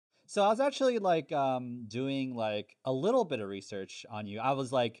So I was actually like doing like a little bit of research on you.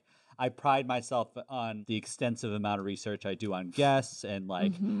 I pride myself on the extensive amount of research I do on guests and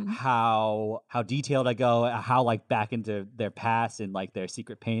like Mm-hmm. how detailed I go, how like back into their past and like their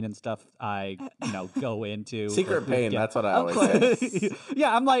secret pain and stuff I go into Secret with pain, get that's what I Of always course. say.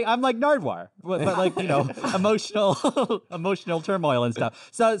 yeah, I'm like Nardwar, but like emotional turmoil and stuff.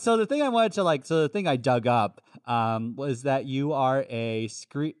 So the thing I dug up was that you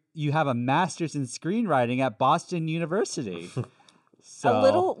have a master's in screenwriting at Boston University. A So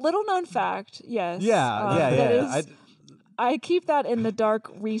little known fact, yes. That yeah. I keep that in the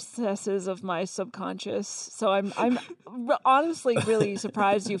dark recesses of my subconscious. So I'm honestly really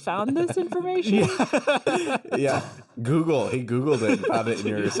surprised you found this information. Yeah. He Googled it and found it in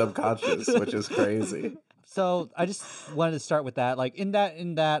your subconscious, which is crazy. So I just wanted to start with that. Like in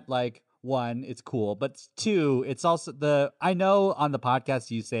that like one, it's cool, but two, it's also I know on the podcast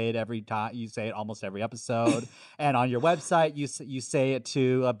you say it every time, you say it almost every episode, and on your website you say it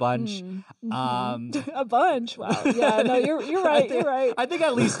too a bunch. A bunch. Wow. Yeah. No, you're right. You're right. I think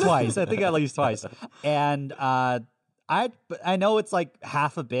at least twice. And I know it's like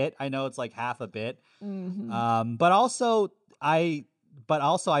half a bit. Mm-hmm. But also I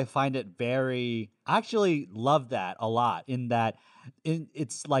find it I actually love that a lot in that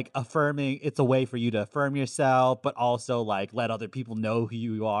it's like affirming. It's a way for you to affirm yourself, but also like let other people know who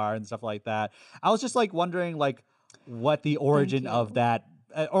you are and stuff like that. I was just like wondering like what the origin of you. that,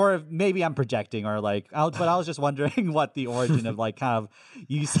 or maybe I'm projecting, or like, but I was just wondering what the origin of like kind of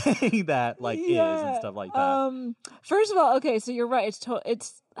you saying that like is and stuff like that. First of all, okay, so you're right.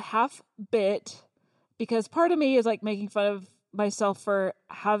 It's half bit because part of me is like making fun of myself for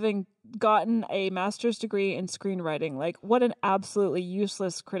having gotten a master's degree in screenwriting. Like, what an absolutely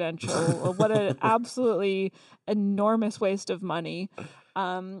useless credential, or what an absolutely enormous waste of money.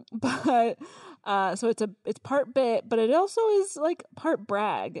 But so it's part bit, but it also is like part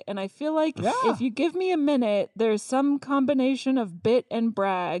brag. And I feel like if you give me a minute, there's some combination of bit and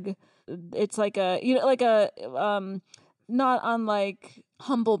brag. It's like not unlike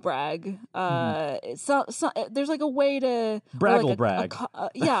humble brag. There's like a way to Braggle like brag.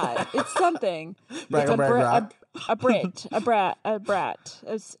 Yeah, it's something. Braggle brag rock. A brat.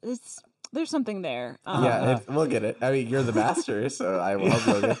 It's there's something there. We'll get it. I mean, you're the master, so I will help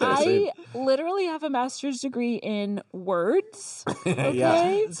you get there soon. I literally have a master's degree in words. Okay?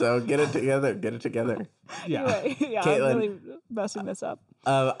 Yeah. So get it together. Yeah. Right. Yeah, Caitlin, I'm really messing this up.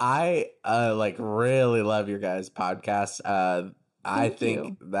 I like really love your guys' podcast. I Thank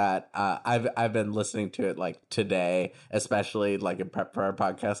think you. that I've been listening to it like today, especially like in prep for our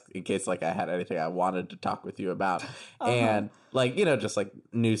podcast, in case like I had anything I wanted to talk with you about, and like just like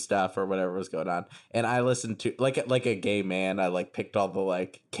new stuff or whatever was going on. And I listened to like a gay man. I like picked all the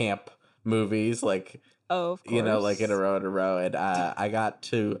like camp movies, like Oh, of course. like in a row. And I got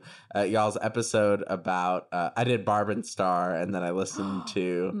to y'all's episode about I did Barb and Star, and then I listened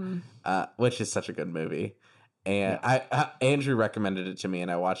to which is such a good movie. And Andrew recommended it to me,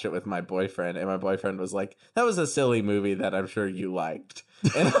 and I watched it with my boyfriend, and my boyfriend was like, "That was a silly movie that I'm sure you liked."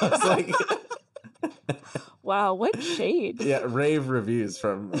 And I was like, wow, what shade? "Yeah, rave reviews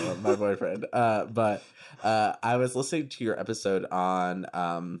from my boyfriend." But I was listening to your episode on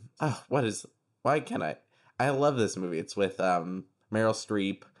why can't I love this movie. It's with Meryl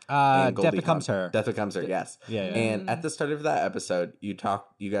Streep. And Death Becomes Her. Death Becomes Her, yes. Yeah. And at the start of that episode, y'all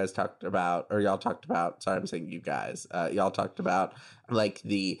talked about, sorry, I'm saying you guys, y'all talked about like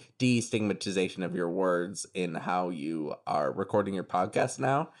the destigmatization of your words in how you are recording your podcast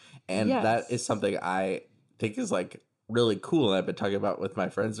now. And that is something I think is like really cool. And I've been talking about with my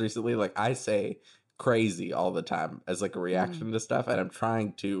friends recently. Like I say crazy all the time as like a reaction to stuff. And I'm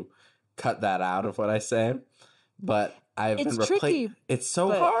trying to cut that out of what I say. But It's tricky. It's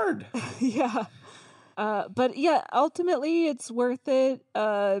so hard. Yeah. But yeah, ultimately it's worth it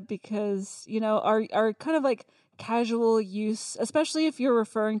because, our kind of like casual use, especially if you're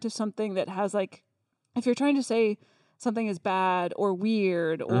referring to something that has like, if you're trying to say something is bad or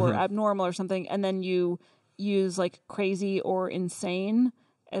weird or abnormal or something, and then you use like crazy or insane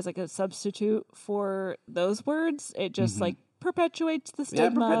as like a substitute for those words, it just like perpetuates the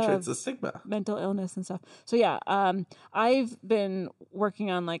stigma. Mental illness and stuff. So yeah, I've been working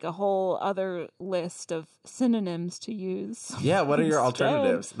on like a whole other list of synonyms to use. Yeah, what are your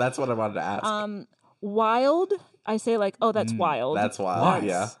alternatives? That's what I wanted to ask. Wild. I say like, oh, that's wild. That's wild. Nice.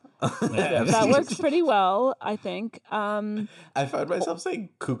 Yeah. That works pretty well, I think. I find myself saying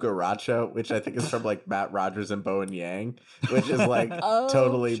cucaracha, which I think is from like Matt Rogers and Bowen Yang, which is like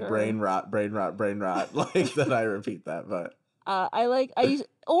totally sure. brain rot. Like that I repeat that, but or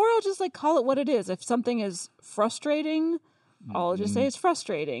I'll just like call it what it is. If something is frustrating, I'll just say it's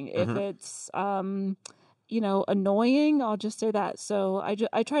frustrating. If it's annoying, I'll just say that. So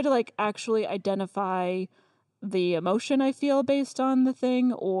I try to like actually identify the emotion I feel based on the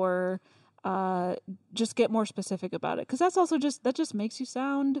thing, or just get more specific about it, because that's also that just makes you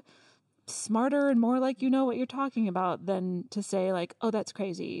sound smarter and more like you know what you're talking about than to say like, oh, that's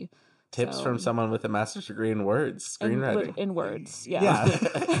crazy. Tips from someone with a master's degree in words, screenwriting. In words, yeah.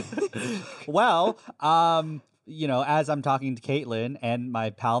 Well, as I'm talking to Caitlin and my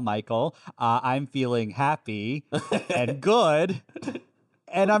pal Michael, I'm feeling happy and good,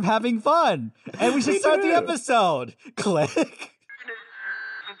 and I'm having fun. And we should start the episode. Click.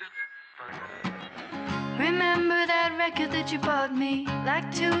 Remember that record that you bought me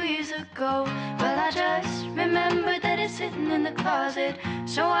like 2 years ago? Well, I just remembered that it's sitting in the closet.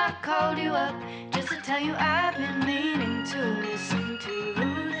 So I called you up just to tell you I've been meaning to listen to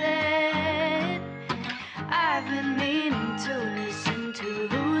that. I've been meaning to listen to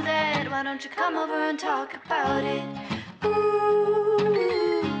that. Why don't you come over and talk about it? Ooh,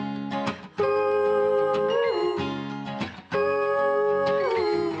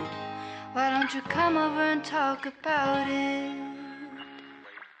 why don't you come over and talk about it?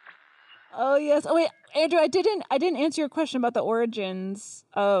 Oh yes. Oh wait, Andrew, I didn't answer your question about the origins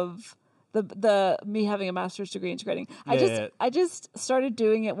of the me having a master's degree in screenwriting. I just started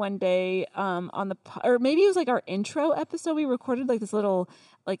doing it one day on or maybe it was like our intro episode. We recorded like this little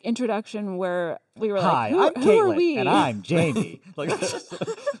like introduction where we were Hi, like, I'm who are Caitlin, we? and I'm Jamie. Like,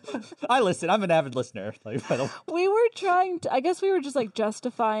 I listen. I'm an avid listener. Like, we were trying to. I guess we were just like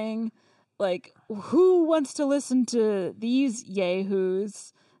justifying, like, who wants to listen to these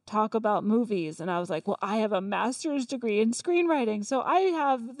yahoos talk about movies? And I was like, well, I have a master's degree in screenwriting, so I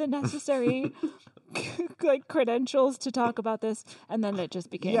have the necessary like credentials to talk about this. And then it just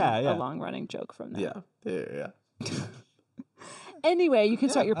became a long running joke from there. Yeah. Anyway, you can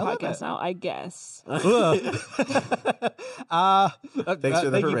start your I love podcast it. now, I guess. Thanks for the thank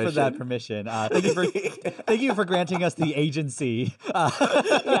you for that permission. Thank you for granting us the agency.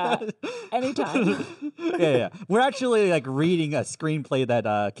 Yeah, anytime. Yeah. We're actually like reading a screenplay that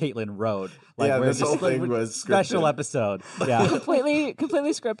Caitlin wrote. Like, Yeah, we're this whole just, like, thing was special scripted. episode. Yeah. completely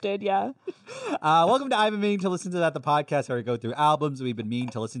scripted. Yeah. Welcome to I've Been Meaning to Listen to That, the podcast where we go through albums we've been meaning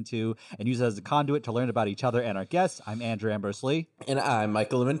to listen to and use it as a conduit to learn about each other and our guests. I'm Andrew Ambrose Lee. And I'm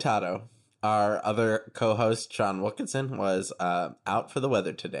Michael Limentato. Our other co-host, Sean Wilkinson, was out for the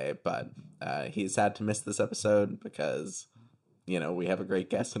weather today, but he's had to miss this episode because, we have a great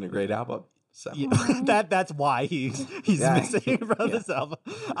guest and a great album. So That's why he's missing from this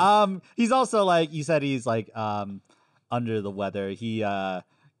album. He's also, like you said, he's like under the weather. No,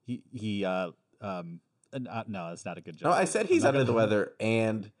 that's not a good joke. No, I said he's under the weather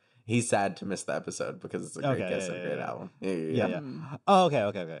and he's sad to miss the episode because it's a great guest and a great album. Yeah. Oh, okay.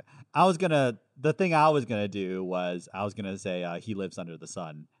 The thing I was gonna do was I was gonna say he lives under the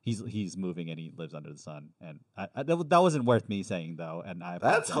sun. He's moving and he lives under the sun, and that wasn't worth me saying though. And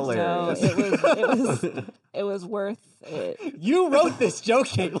that's apologize. hilarious. No, it was worth it. You wrote this joke,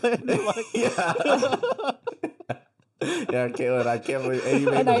 Caitlin. Yeah, Caitlin, I can't believe you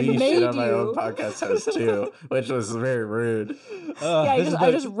And made I me made shit on my own you. podcast host too, which was very rude. Yeah,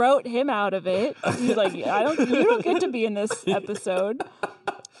 I just wrote him out of it. He's like, you don't get to be in this episode.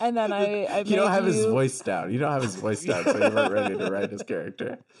 And then I You don't have his voice down. You don't have his voice down, so you weren't ready to write his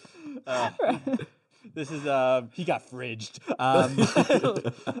character. This is he got fridged.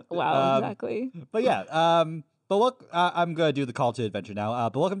 Wow, exactly. But yeah, but I'm gonna do the call to adventure now.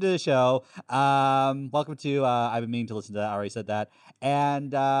 But welcome to the show. Welcome to I've been meaning to listen to that. I already said that.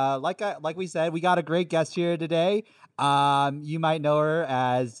 And like we said, we got a great guest here today. You might know her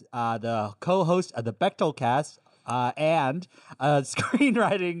as the co-host of the Bechtel Cast. And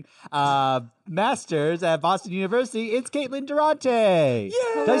screenwriting masters at Boston University. It's Caitlin Durante.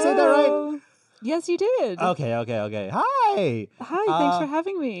 Did I say that right? Yes, you did. Okay. Hi. Hi, thanks for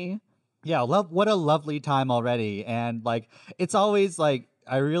having me. Yeah, what a lovely time already. And like, it's always like,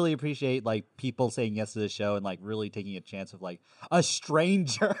 I really appreciate like people saying yes to the show and like really taking a chance with like a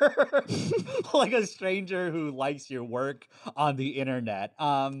stranger, like a stranger who likes your work on the internet.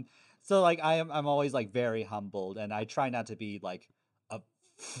 So like I'm always like very humbled, and I try not to be like a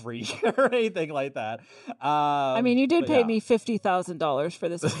freak or anything like that. I mean, you did pay yeah. me $50,000 for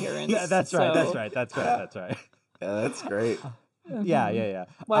this appearance. Yeah, that's right. so- That's right. Yeah, that's great. Yeah.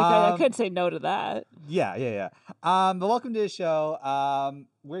 Well, I could say no to that. Yeah. But welcome to the show.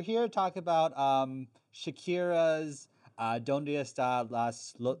 We're here to talk about Shakira's Donde Está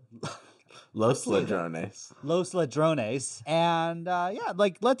Las Los Ladrones. Los Ladrones. And yeah,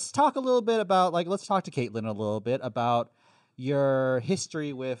 like let's talk a little bit about let's talk to Caitlin a little bit about your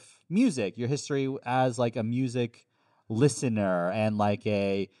history with music, your history as like a music listener and like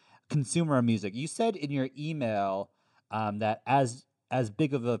a consumer of music. You said in your email that as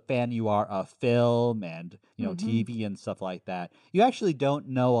big of a fan you are of film and TV and stuff like that, you actually don't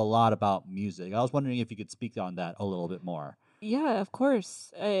know a lot about music. I was wondering if you could speak on that a little bit more. Yeah, of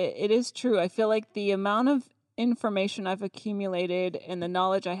course. It is true. I feel like the amount of information I've accumulated and the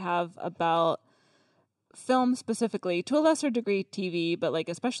knowledge I have about film specifically, to a lesser degree TV, but like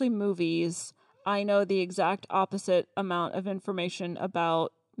especially movies, I know the exact opposite amount of information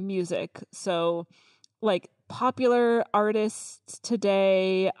about music. So like popular artists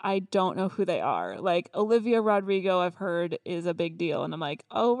today, I don't know who they are. Like Olivia Rodrigo, I've heard is a big deal, and I'm like,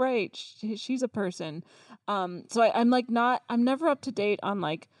 oh right, she's a person. So I'm never up to date on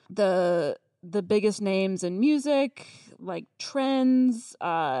like the biggest names in music, like trends,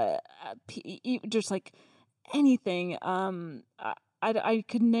 just like anything. I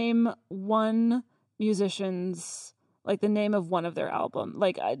could name one musician's, like the name of one of their album.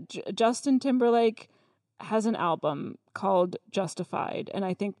 Like Justin Timberlake has an album called Justified, and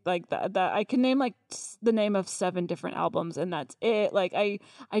I think like that I can name like the name of 7 different albums, and that's it. Like I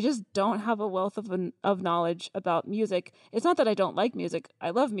just don't have a wealth of knowledge about music. It's not that I don't like music.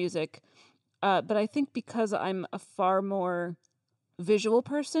 I love music. But I think because I'm a far more visual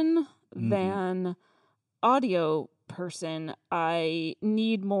person than audio person, I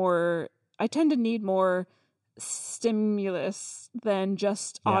tend to need more stimulus than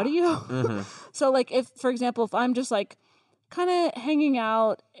just audio. So like if, for example, if I'm just like kind of hanging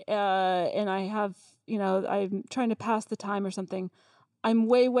out and I have, I'm trying to pass the time or something, I'm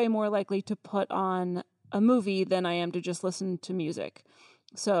way, way more likely to put on a movie than I am to just listen to music.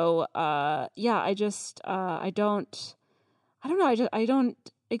 So, I don't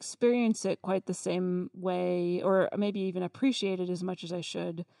experience it quite the same way, or maybe even appreciate it as much as I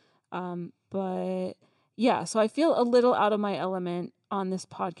should. But yeah, so I feel a little out of my element on this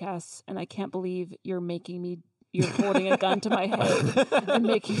podcast, and I can't believe you're holding a gun to my head and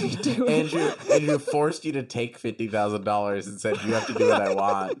making me do it. Andrew forced you to take $50,000 and said, you have to do what I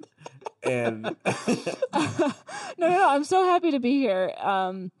want. And no, I'm so happy to be here.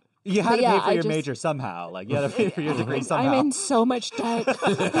 You had to pay for your major somehow. Like you had to pay for your degree somehow. I'm in so much debt.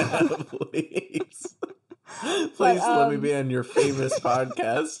 Please let me be on your famous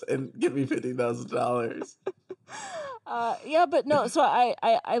podcast and give me $50,000. But no. So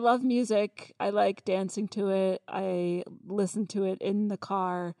I love music. I like dancing to it. I listen to it in the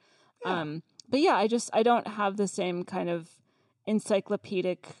car. Yeah. But yeah, I don't have the same kind of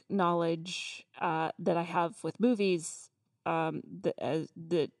encyclopedic knowledge that I have with movies. I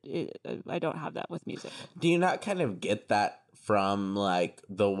don't have that with music. Do you not kind of get that from like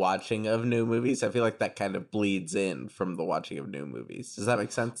the watching of new movies? I feel like that kind of bleeds in from the watching of new movies. Does that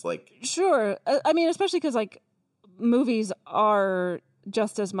make sense? Like, sure. I mean, especially because like movies are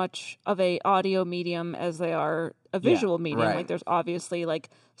just as much of a audio medium as they are a visual medium. Right. Like there's obviously like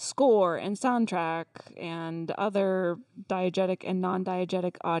score and soundtrack and other diegetic and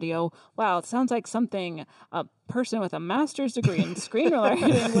non-diegetic audio. Wow, it sounds like something a person with a master's degree in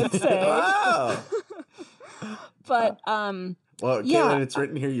screenwriting would say. wow. But well, Caitlin, it's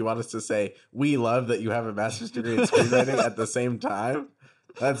written here you want us to say, we love that you have a master's degree in screenwriting at the same time.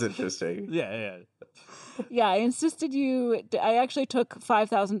 That's interesting. Yeah. Yeah, I insisted I actually took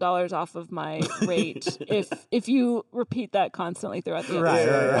 $5,000 off of my rate if you repeat that constantly throughout the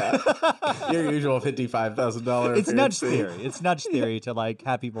episode. Right. Your usual $55,000. It's nudge theory. It's nudge theory to like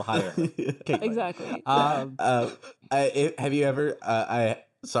have people hire. Exactly. Have you ever?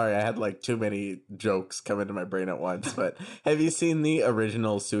 Sorry, I had like too many jokes come into my brain at once, but have you seen the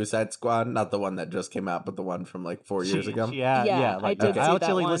original Suicide Squad? Not the one that just came out, but the one from like 4 years ago? Yeah. Like, I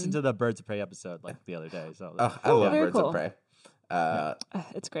actually listened to the Birds of Prey episode like the other day. So I love Birds cool. of Prey.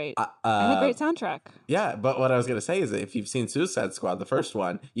 It's great. And a great soundtrack. Yeah, but what I was going to say is that if you've seen Suicide Squad, the first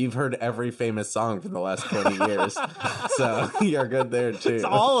one, you've heard every famous song from the last 20 years. So you're good there too. It's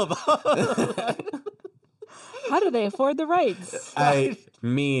all of them. How do they afford the rights? I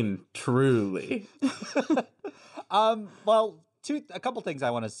mean, truly. Well, a couple things I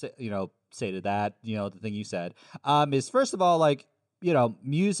want to say to that, the thing you said, is first of all, like,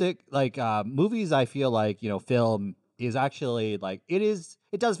 music, like, movies, I feel like, film is actually like, it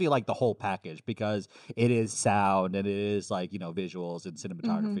does feel like the whole package because it is sound and it is like, visuals and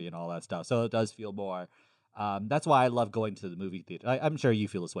cinematography and all that stuff. So it does feel more That's why I love going to the movie theater. I'm sure you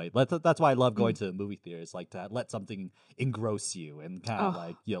feel this way. That's why I love going to the movie theaters, like to let something engross you and kind of Oh.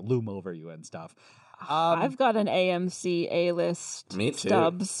 like loom over you and stuff. I've got an AMC A-list Me too.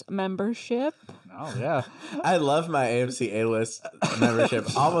 Stubbs membership. Oh yeah. I love my AMC A-list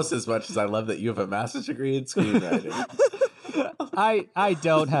membership almost as much as I love that you have a master's degree in screenwriting. I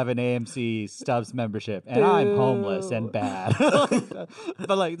don't have an AMC Stubbs membership, and I'm homeless and Boo. bad.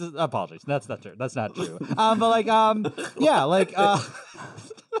 But like, apologies. That's not true. That's not true. But like, yeah, like,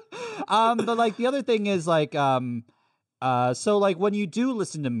 but like the other thing is like, so like when you do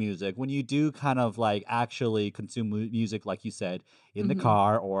listen to music, when you do kind of like actually consume music, like you said, in the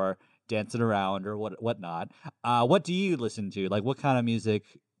car or dancing around or whatnot, what do you listen to? Like, what kind of music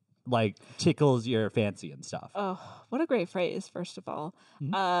like tickles your fancy and stuff? Oh, what a great phrase, first of all.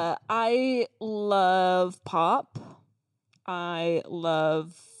 Mhm. I love pop. I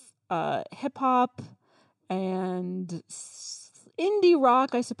love hip hop and indie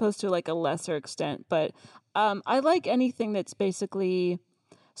rock, I suppose, to like a lesser extent. But I like anything that's basically.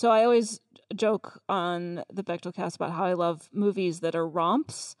 So I always joke on the Bechtelcast about how I love movies that are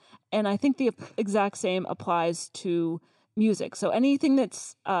romps. And I think the exact same applies to music. So anything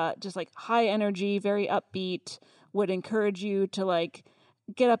that's just like high energy, very upbeat, would encourage you to like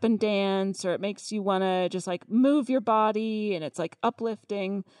get up and dance, or it makes you want to just like move your body and it's like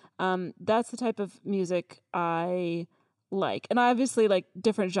uplifting. That's the type of music I like. And obviously like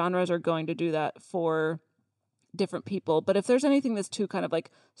different genres are going to do that for different people. But if there's anything that's too kind of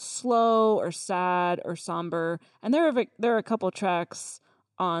like slow or sad or somber, and there are a couple tracks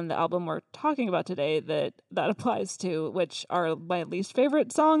on the album we're talking about today that applies to, which are my least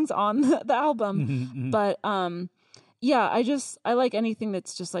favorite songs on the album. But yeah, I like anything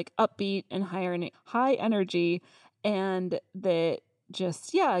that's just like upbeat and high energy, and that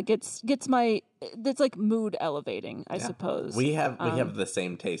just gets my, that's like mood elevating, I suppose. We have the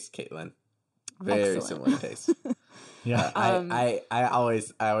same taste, Caitlin. Very Excellent. similar taste. Yeah. I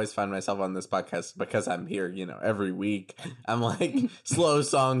always find myself on this podcast because I'm here, every week. I'm like, slow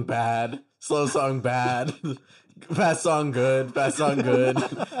song bad, fast song good,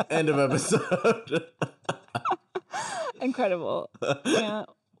 end of episode. Incredible. Can't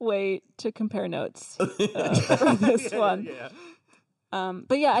wait to compare notes for this one.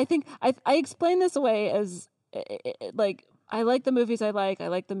 But yeah, I think I explain this away as like, I like the movies I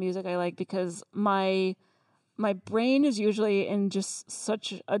like the music I like, because my brain is usually in just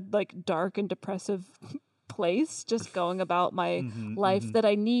such a like dark and depressive place, just going about my life, that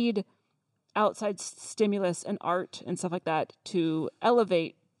I need outside stimulus and art and stuff like that to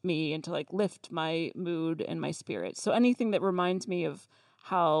elevate me and to like lift my mood and my spirit. So anything that reminds me of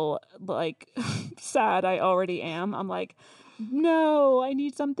how like sad I already am, I'm like, no, I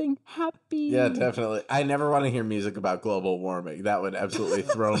need something happy. Yeah, definitely. I never want to hear music about global warming. That would absolutely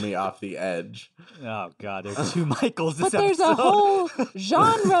throw me off the edge. Oh God, there's two Michaels this But there's a episode. whole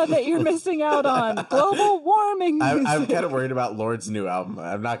genre that you're missing out on. Global warming music. I'm kind of worried about Lord's new album.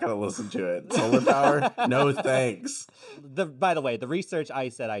 I'm not going to listen to it. Solar Power? No thanks. By the way, the research I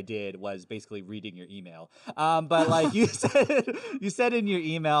said I did was basically reading your email. But like you said in your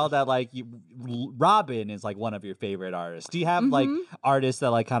email that like Robin is like one of your favorite artists. Do you have like artists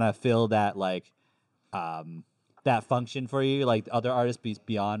that like kind of fill that like that function for you, like other artists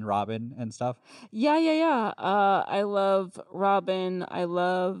beyond Robin and stuff? Yeah. I love Robin. I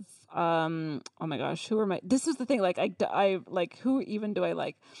love oh my gosh, who are my? This is the thing. Like I like, who even do I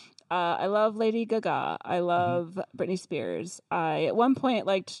like? I love Lady Gaga. I love Britney Spears. I at one point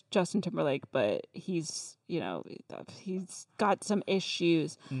liked Justin Timberlake, but he's he's got some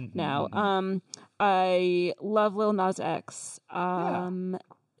issues now. I love Lil Nas X. Beyonce,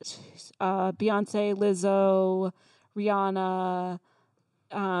 Lizzo, Rihanna.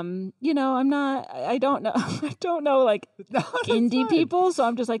 I don't know. I don't know like indie people, so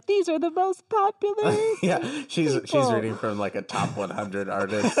I'm just like, these are the most popular. Yeah, she's people. reading from like a top 100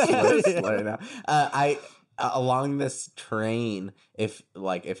 artists list right now. I along this train, if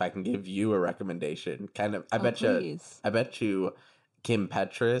I can give you a recommendation, kind of, I bet you Kim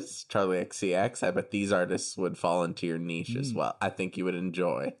Petras, Charlie XCX, I bet these artists would fall into your niche as well. I think you would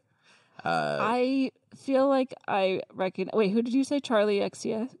enjoy. I feel like I recognize. Wait, who did you say? Charlie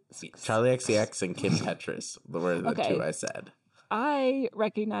XCX? Charlie XCX and Kim Petras were the Okay. two I said. I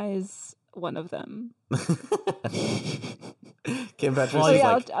recognize one of them. Kim Petras Well, is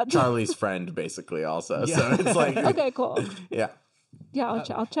yeah, like I'll- Charlie's friend, basically, also. Yeah. So it's like, Okay, cool. yeah, Yeah,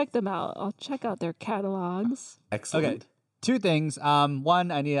 I'll check them out. I'll check out their catalogs. excellent. Okay. Two things.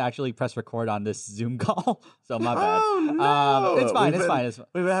 One, I need to actually press record on this Zoom call, so my bad. Oh no! It's fine. We've It's been- fine. It's fine.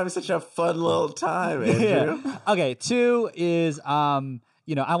 We've been having such a fun little time, Andrew. Yeah. Okay. Two is I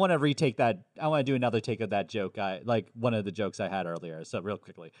want to retake that. I want to do another take of that joke. One of the jokes I had earlier. So real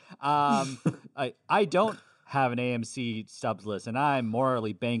quickly, I don't have an AMC subs list, and I'm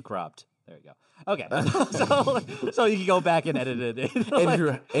morally bankrupt. There you go. Okay, so you can go back and edit it.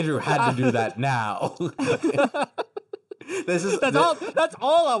 Andrew had to do that now. That's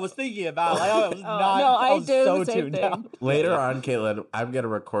all I was thinking about. Like, I was not. no, I was do so the same tuned thing. out. Later on, Caitlin, I'm gonna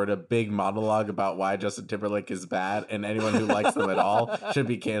record a big monologue about why Justin Timberlake is bad, and anyone who likes them at all should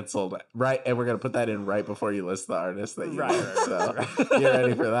be canceled. Right, and we're gonna put that in right before you list the artists that you Right, like. right, So you're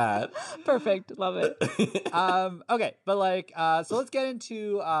ready for that. Perfect. Love it. Okay, but so let's get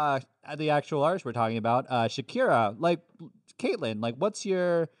into the actual artist we're talking about. Shakira. Caitlin, what's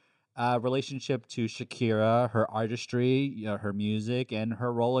your relationship to Shakira, her artistry, her music, and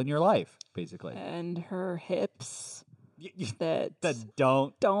her role in your life, basically? And her hips that that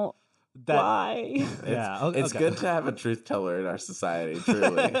don't don't that lie. yeah. It's okay. good to have a truth teller in our society,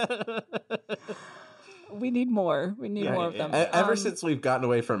 truly. We need more. We need Yeah, more of yeah, them. Ever since we've gotten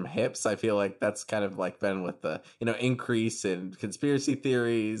away from hips, I feel like that's kind of been with the increase in conspiracy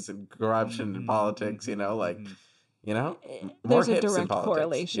theories and corruption in politics. More There's a hips in direct politics.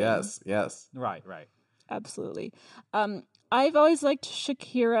 correlation. Yes. Right. Absolutely. I've always liked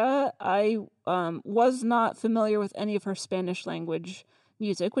Shakira. I was not familiar with any of her Spanish language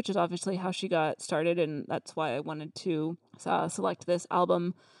music, which is obviously how she got started, and that's why I wanted to select this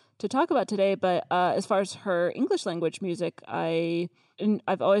album to talk about today. But as far as her English language music, I've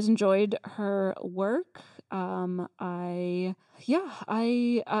always enjoyed her work. I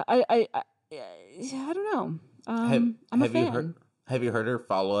don't know. I'm a fan. Have you heard her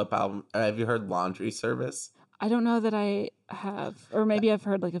follow-up album? Have you heard Laundry Service? I don't know that I have, or maybe I've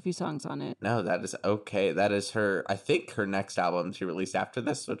heard a few songs on it. No, that is okay. That is I think her next album she released after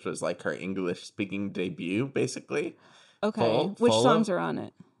this, which was her English-speaking debut, basically. Okay, which songs are on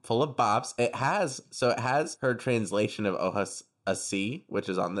it? Full of bops. It has her translation of Ojas Así, which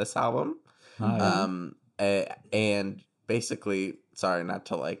is on this album. And basically, sorry, not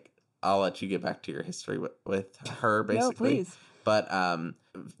to I'll let you get back to your history with her, basically. No, please. But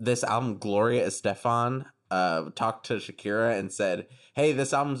this album, Gloria Estefan, talked to Shakira and said, hey,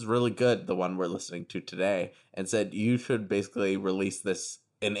 this album's really good, the one we're listening to today, and said, you should basically release this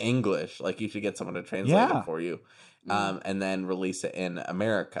in English. You should get someone to translate it for you. And then release it in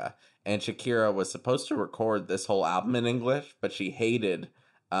America. And Shakira was supposed to record this whole album in English, but she hated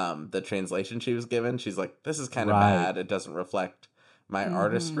the translation she was given. She's like, this is kind of bad. It doesn't reflect my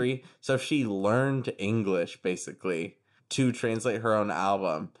artistry. So she learned English, basically, to translate her own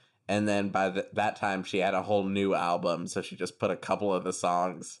album. And then by that time, she had a whole new album. So she just put a couple of the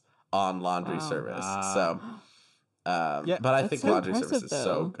songs on Laundry Service. So, but I think so Laundry Service impressive, is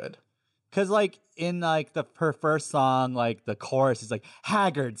so good. Because in her first song, the chorus is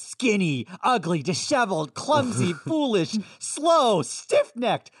haggard, skinny, ugly, disheveled, clumsy, foolish, slow,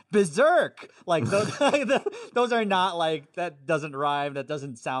 stiff-necked, berserk. Those are not that doesn't rhyme. That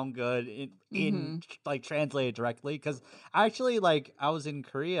doesn't sound good in translated directly. Because actually, I was in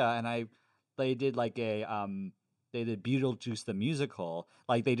Korea and they did they did Beetlejuice the musical.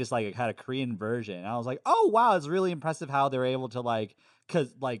 They just had a Korean version. And I was like, oh wow, it's really impressive how they're able to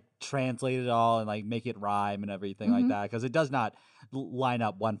translate it all and make it rhyme and everything like that, because it does not line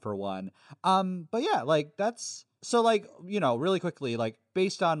up one for one. But yeah, that's so really quickly,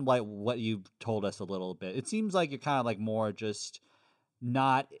 based on what you've told us a little bit, it seems like you're kind of more just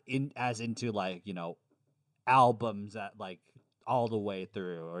not into albums that all the way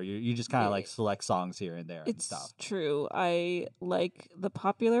through, or you just kind of select songs here and there and stuff. It's true. I like the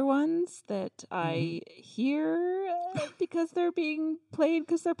popular ones that I hear because they're being played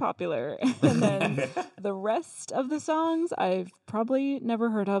because they're popular. And then the rest of the songs I've probably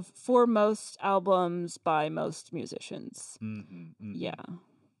never heard of for most albums by most musicians. Yeah.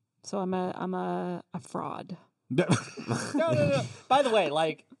 So I'm a fraud. No. By the way,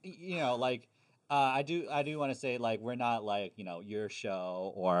 I do want to say we're not your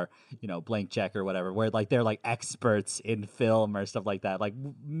show or Blank Check or whatever, where they're experts in film or stuff like that.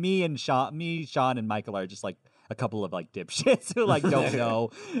 Sean and Michael are just a couple of dipshits who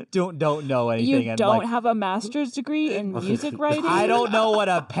don't know anything. You and don't have a master's degree in music writing? I don't know what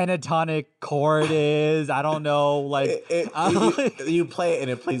a pentatonic chord is. I don't know you play it and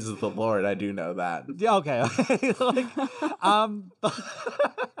it pleases the Lord. I do know that. Okay.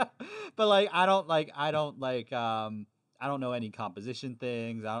 But I don't know any composition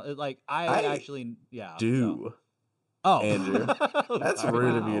things. I actually do. Oh, Andrew. That's Sorry.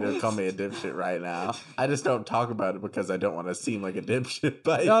 rude of you Wow. to call me a dipshit right now. I just don't talk about it because I don't want to seem like a dipshit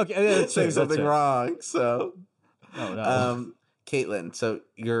by Okay, yeah, that's saying true, something that's true. wrong. So, Oh no. Caitlin, so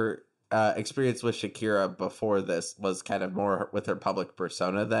your experience with Shakira before this was kind of more with her public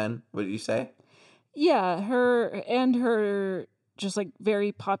persona then, would you say? Yeah, her just like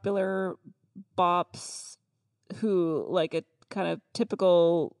very popular bops who like a kind of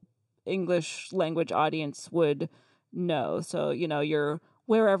typical English language audience would know. So, your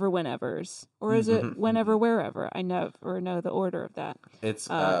wherever whenevers. Or is it Mhm. whenever wherever? I never know the order of that. It's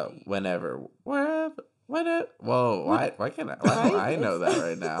Uh, whenever, wherever, whenever. Whoa, What- why can't why don't right? I know It's- that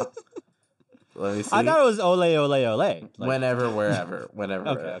right now? Let me see. I thought it was ole ole ole. Like, Whenever, wherever, whenever,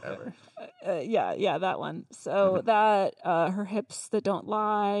 Okay. wherever. yeah, that one. So that her hips that don't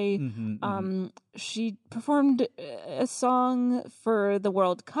lie. She performed a song for the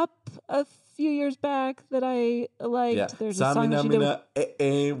World Cup a few years back that I liked. Yeah. There's a song that she did.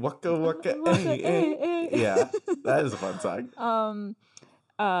 Samina, waka waka, Yeah, that is a fun song.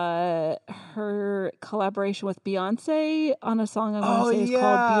 Her collaboration with Beyonce on a song I want to Oh, say is called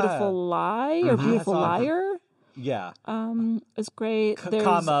yeah. "Beautiful Lie" or Mhm. "Beautiful That song. Liar." Yeah. Is great. There's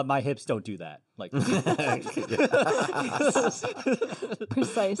Comma, my hips don't do that. Like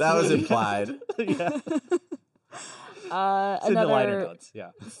precisely That was implied. yeah. It's in the liner another. notes.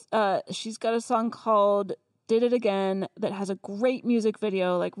 Yeah. She's got a song called "Did It Again" that has a great music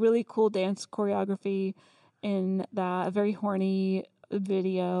video, like really cool dance choreography in that. A very horny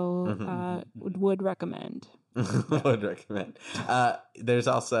video. Would recommend. Would recommend. There's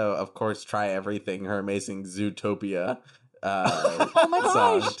also, of course, Try Everything, her amazing Zootopia Oh my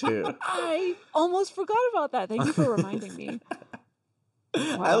song gosh! too. I almost forgot about that. Thank you for reminding me.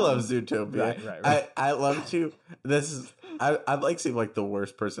 I love Zootopia. Right. I love to. This is. I like seem like the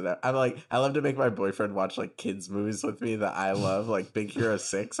worst person. I'm like I love to make my boyfriend watch like kids movies with me that I love, like Big Hero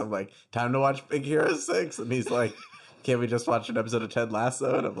 6. I'm like, time to watch Big Hero 6, and he's like, can't we just watch an episode of Ted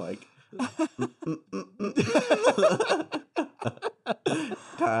Lasso? And I'm like,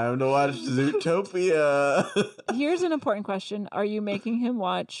 time to watch Zootopia. Here's an important question: are you making him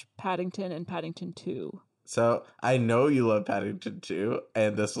watch Paddington and Paddington 2? So I know you love Paddington 2,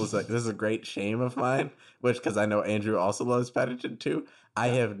 and this is a great shame of mine, which because I know Andrew also loves Paddington 2. I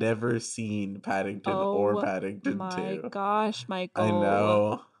have never seen Paddington or Oh Paddington 2. my gosh, Michael! I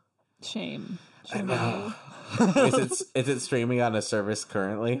know. Shame. I Shame know. on you. Is it streaming on a service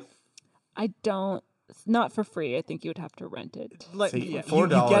currently? I don't. Not for free. I think you would have to rent it. Like See, yeah,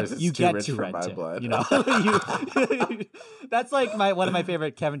 $4 is you too get rich to for rent my it, blood. You know, that's like one of my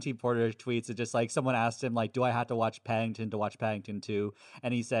favorite Kevin T. Porter tweets. It's just like someone asked him like, "Do I have to watch Paddington to watch Paddington 2?"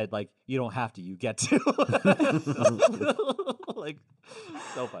 And he said like, "You don't have to. You get to." Like,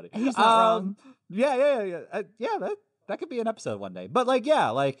 so funny. He's not wrong. Yeah. That could be an episode one day. But like,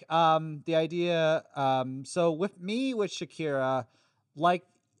 yeah, like the idea. So with Shakira, like.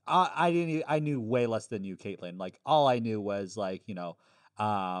 I knew way less than you, Caitlin. Like all I knew was like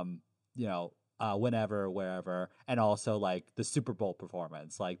whenever, wherever, and also like the Super Bowl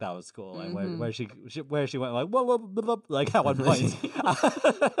performance. Like that was cool. And where she went like whoa, blah, blah, like at one point.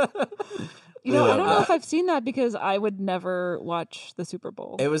 I don't know that. if I've seen that because I would never watch the Super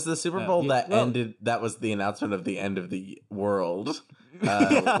Bowl. It was the Super Bowl yeah, that well- ended. That was the announcement of the end of the world,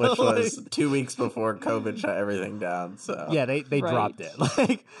 Yeah, which was like- 2 weeks before COVID shut everything down. So Yeah, they Right. dropped it.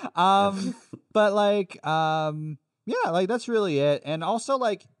 Like but like yeah, like that's really it. And also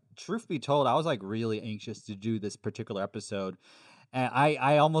like truth be told, I was like really anxious to do this particular episode. And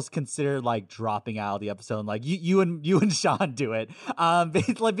I almost considered like dropping out of the episode and like you and Sean do it.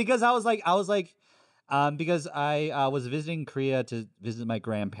 Like because I was like because I was visiting Korea to visit my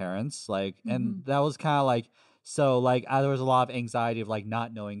grandparents, like and that was kind of like so like there was a lot of anxiety of like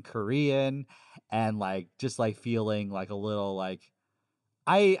not knowing Korean and like just like feeling like a little like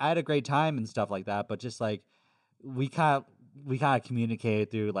I had a great time and stuff like that, but just like we kind of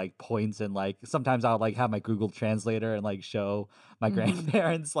communicated through like points and like sometimes I'll like have my Google translator and like show my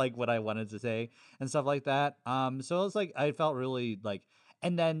grandparents like what I wanted to say and stuff like that. So it was like I felt really like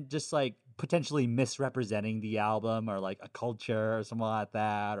and then just like potentially misrepresenting the album or like a culture or something like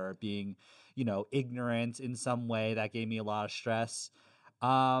that or being, ignorant in some way that gave me a lot of stress.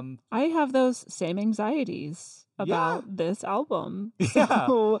 I have those same anxieties about this album. Yeah.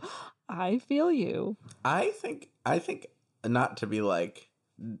 So I feel you. I think not to be like,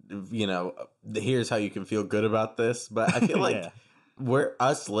 here's how you can feel good about this, but I feel like Yeah. we're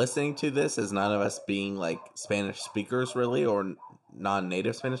us listening to this as none of us being like Spanish speakers really or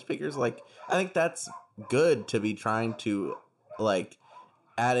non-native Spanish speakers. Like I think that's good to be trying to like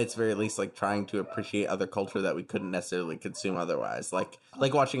at its very least, like trying to appreciate other culture that we couldn't necessarily consume otherwise. Like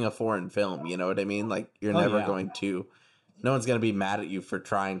watching a foreign film, you know what I mean? Like you're Oh, never yeah. going to, no one's going to be mad at you for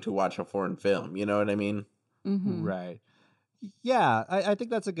trying to watch a foreign film. You know what I mean? Mm-hmm. Right. Yeah, I think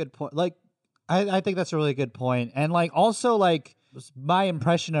that's a good point. Like, I think that's a really good point. And like also like my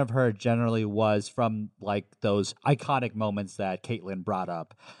impression of her generally was from like those iconic moments that Caitlin brought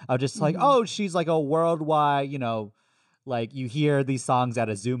up. Of just like, Mhm. oh, she's like a worldwide, you know, like you hear these songs at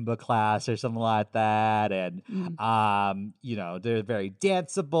a Zumba class or something like that, and you know, they're very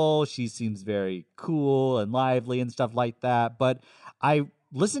danceable. She seems very cool and lively and stuff like that. But I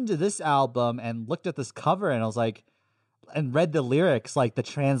listened to this album and looked at this cover and I was like, and read the lyrics, like the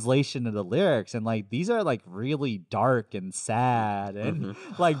translation of the lyrics, and like these are like really dark and sad and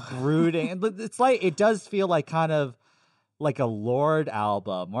like brooding, and it's like it does feel like kind of like a Lorde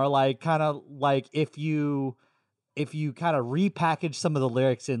album, or like kind of like if you kind of repackage some of the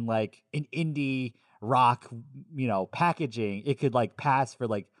lyrics in like an indie rock, you know, packaging, it could like pass for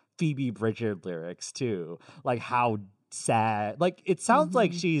like Phoebe Bridgers lyrics too. Like how sad, like it sounds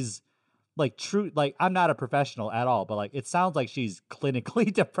like she's like true, like I'm not a professional at all, but like it sounds like she's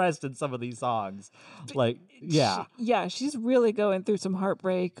clinically depressed in some of these songs. Like yeah. She's really going through some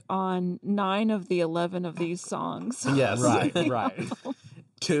heartbreak on 9 of the 11 of these songs. Yes. Right.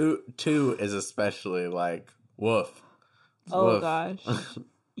 Two is especially like woof. Oh Woof. gosh.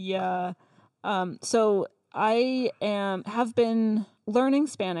 Yeah. So I have been learning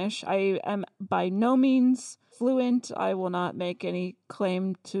Spanish. I am by no means fluent. I will not make any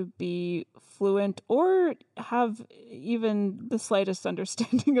claim to be fluent or have even the slightest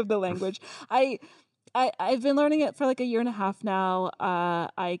understanding of the language. I've been learning it for like a year and a half now.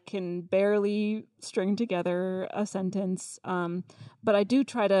 I can barely string together a sentence. But I do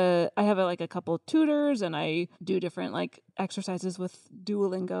try to, I have like a couple tutors and I do different like exercises with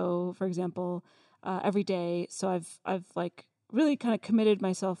Duolingo, for example, every day. So I've like really kind of committed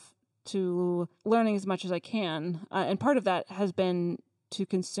myself to learning as much as I can. And part of that has been to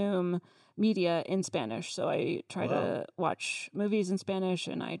consume media in Spanish. So I try to watch movies in Spanish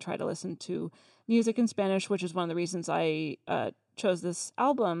and I try to listen to music in Spanish, which is one of the reasons I chose this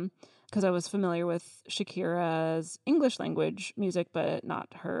album, because I was familiar with Shakira's English language music, but not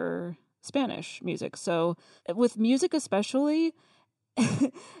her Spanish music. So with music especially,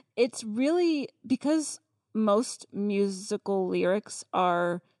 it's really because most musical lyrics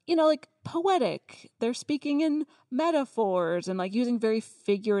are, you know, like poetic. They're speaking in metaphors and like using very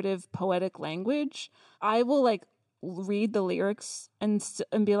figurative poetic language. I will like read the lyrics and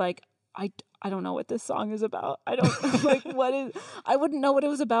be like, I don't know what this song is about. I don't like I wouldn't know what it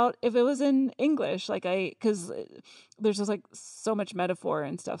was about if it was in English. Like because there's just like so much metaphor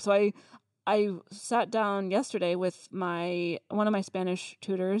and stuff. So I sat down yesterday with one of my Spanish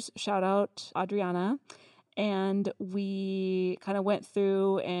tutors, shout out Adriana, and we kind of went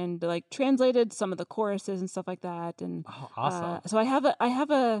through and like translated some of the choruses and stuff like that. And Awesome. so I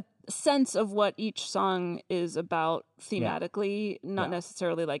have a sense of what each song is about thematically, not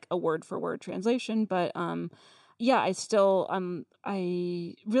necessarily like a word for word translation, but I still I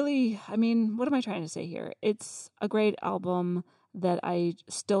mean, what am I trying to say here? It's a great album that I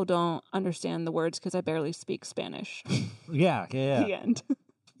still don't understand the words because I barely speak Spanish. Yeah. The end.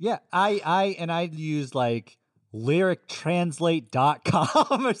 Yeah, I use like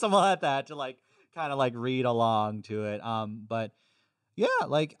lyrictranslate.com or something like that to like kind of like read along to it. But yeah,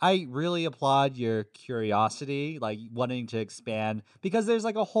 like I really applaud your curiosity, like wanting to expand, because there's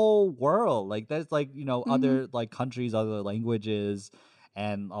like a whole world. Like there's like, you know, other like countries, other languages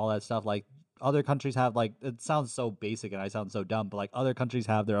and all that stuff. Like other countries have like, it sounds so basic and I sound so dumb, but like other countries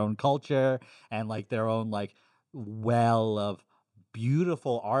have their own culture and like their own like well of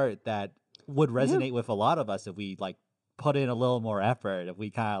beautiful art that would resonate with a lot of us if we like put in a little more effort, if we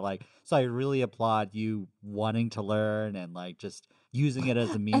kind of like, so I really applaud you wanting to learn and like just using it as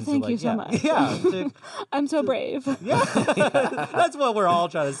a means Thank to like you so much. I'm so brave. Yeah. That's what we're all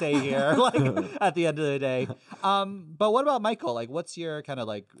trying to say here, like at the end of the day. But what about Michael? Like what's your kind of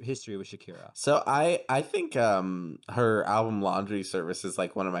like history with Shakira? So I think her album Laundry Service is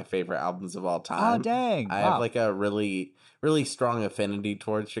like one of my favorite albums of all time. Oh dang. I have like a really strong affinity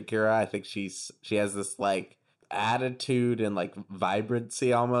towards Shakira. I think she has this like attitude and like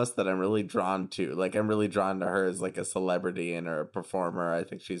vibrancy almost that I'm really drawn to. Like I'm really drawn to her as like a celebrity and a performer. I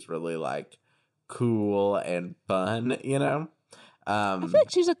think she's really like cool and fun, you know? I feel like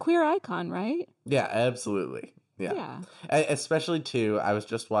she's a queer icon, right? Yeah, absolutely. Yeah. Especially too, I was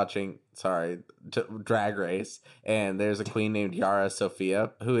just watching, Drag Race, and there's a queen named Yara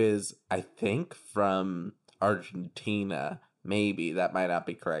Sofia who is, I think, from Argentina, maybe that might not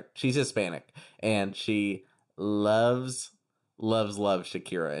be correct. She's Hispanic, and she loves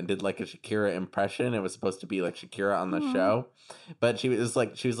Shakira, and did like a Shakira impression. It was supposed to be like Shakira on the Aw. show, but she was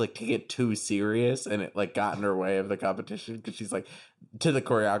like taking it too serious, and it like got in her way of the competition, because she's like, to the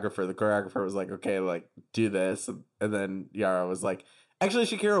choreographer was like, okay, like do this, and then Yara was like, actually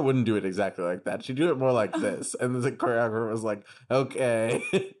Shakira wouldn't do it exactly like that, she'd do it more like this, and the choreographer was like, okay.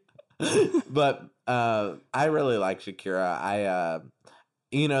 But I really like Shakira.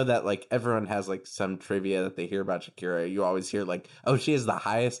 You know that like everyone has like some trivia that they hear about Shakira. You always hear like, oh, she has the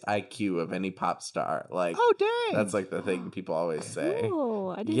highest IQ of any pop star. Like, Oh, dang. that's like the thing people always say.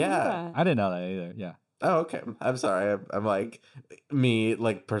 Cool. I didn't know Yeah. that. I didn't know that either. Yeah. Oh, okay. I'm sorry. I'm like me,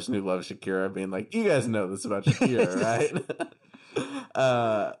 like person who loves Shakira, being like, you guys know this about Shakira, right?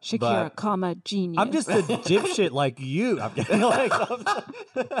 Shakira, comma, genius. I'm just a dipshit like you. I'm getting like,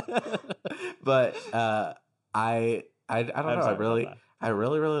 but I don't know. I'm sorry about that. I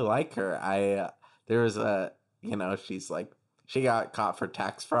really like her. There was a, she's like, she got caught for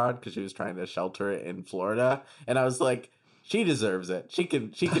tax fraud because she was trying to shelter it in Florida, and I was like, she deserves it. She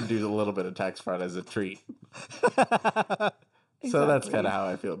can do a little bit of tax fraud as a treat. So that's Exactly. kind of how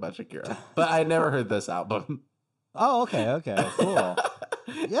I feel about Shakira. But I never heard this album. Oh, okay, cool.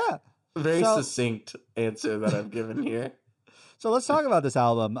 Yeah. Very So- succinct answer that I've given here. So let's talk about this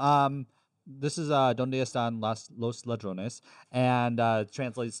album. This is Donde Están Los Ladrones, and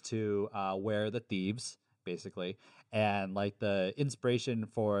translates to Where are the Thieves, basically. And like the inspiration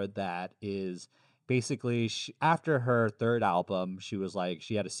for that is basically after her third album, she was like,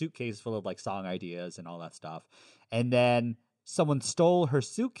 she had a suitcase full of like song ideas and all that stuff. And then someone stole her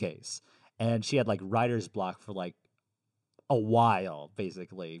suitcase, and she had like writer's block for like a while,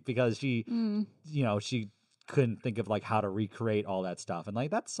 basically, because she, Mm. she couldn't think of like how to recreate all that stuff, and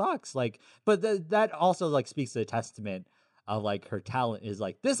like that sucks. Like, but that also like speaks to the testament of like her talent is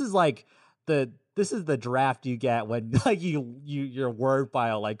like, this is the draft you get when like your word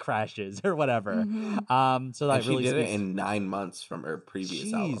file like crashes or whatever. Mhm. So that And she really did it speaks. in 9 months from her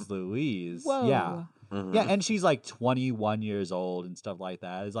previous Jeez album. Louise. Whoa. Yeah. Mhm. Yeah, and she's like 21 years old and stuff like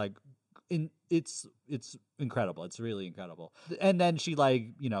that. It's like, it's incredible. It's really incredible. And then she like,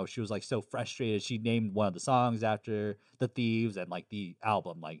 she was like so frustrated. She named one of the songs after the thieves, and like the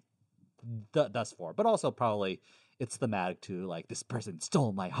album like thus far, but also probably it's thematic too. Like, this person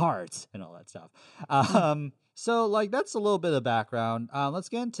stole my heart and all that stuff. So like that's a little bit of background. Let's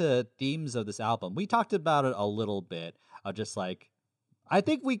get into themes of this album. We talked about it a little bit. Just like, I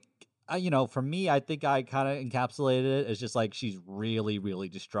think we. For me, I think I kind of encapsulated it as just like, she's really, really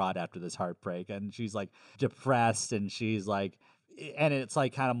distraught after this heartbreak, and she's like depressed, and she's like, and it's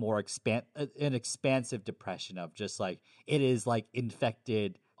like kind of more an expansive depression of just like, it is like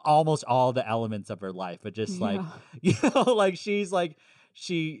infected almost all the elements of her life, but just like, like she's like,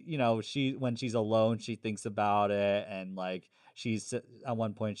 she when she's alone, she thinks about it, and like she's at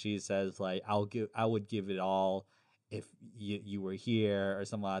one point she says like, I would give it all if you were here, or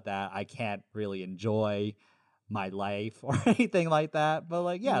something like that. I can't really enjoy my life or anything like that. But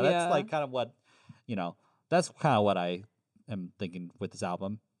like, yeah, that's Yeah. like kind of what, that's kind of what I am thinking with this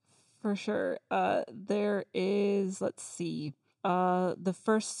album. For sure. There is, let's see. The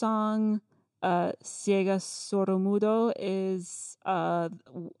first song, Ciega Sordomudo, is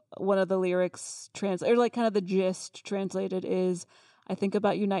one of the lyrics or like kind of the gist translated is, I think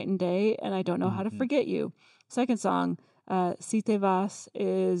about you night and day, and I don't know how to Mhm. forget you. Second song, Si Te Vas,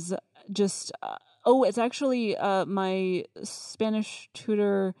 is just, it's actually, my Spanish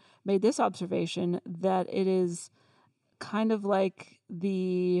tutor made this observation, that it is kind of like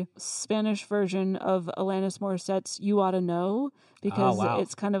the Spanish version of Alanis Morissette's You Oughta Know, because wow.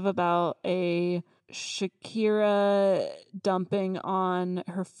 it's kind of about a Shakira dumping on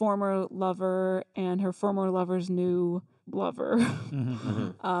her former lover and her former lover's new lover.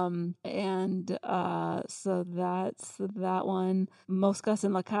 Mhm. And so that's that one. Moscas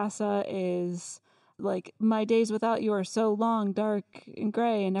en la Casa is like, my days without you are so long, dark and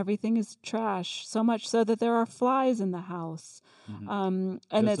gray, and everything is trash, so much so that there are flies in the house. And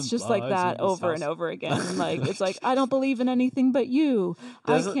There's it's some just like flies that in this over and house. over again. And like, it's like, I don't believe in anything but you.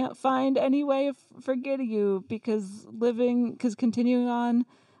 Doesn't- I can't find any way of forgetting you, because continuing on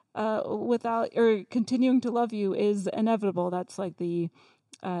without, or continuing to love you is inevitable. That's like the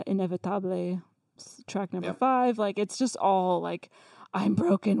Inevitable track number Yep. 5. Like, it's just all like, I'm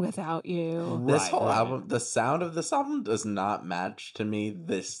broken without you. This Right, whole right. album, the sound of this album does not match to me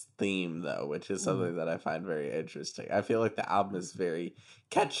this theme, though, which is something that I find very interesting. I feel like the album is very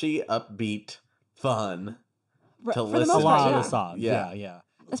catchy, upbeat, fun to For the listen most A part, lot to. of yeah. the songs. Yeah. Yeah.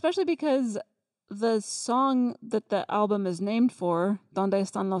 Especially because the song that the album is named for, Donde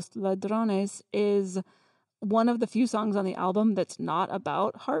Están los Ladrones, is one of the few songs on the album that's not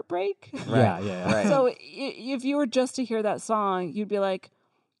about heartbreak. Yeah. Right. So if you were just to hear that song, you'd be like,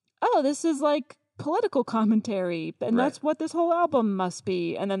 oh, this is like political commentary, and Right. that's what this whole album must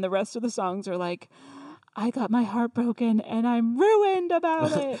be. And then the rest of the songs are like, I got my heart broken and I'm ruined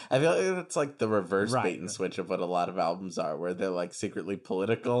about it. I feel like it's like the reverse Right. bait and switch of what a lot of albums are, where they're like secretly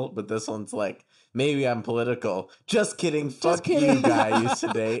political, but this one's like, maybe I'm political. Just kidding. Fuck you, kidding. guy I used to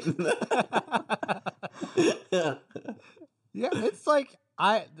date. Yeah, it's like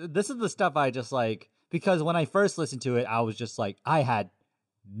this is the stuff I just like, because when I first listened to it, I was just like, I had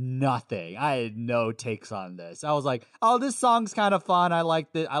nothing. I had no takes on this. I was like, oh, this song's kind of fun. I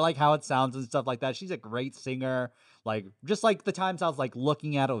liked it. I like how it sounds and stuff like that. She's a great singer. Like, just like the times I was like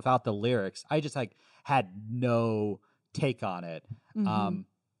looking at it without the lyrics, I just like had no take on it. Mhm.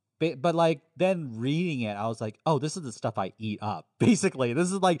 But like then reading it, I was like, oh, this is the stuff I eat up. Basically,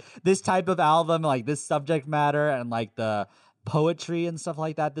 this is like this type of album, like this subject matter and like the poetry and stuff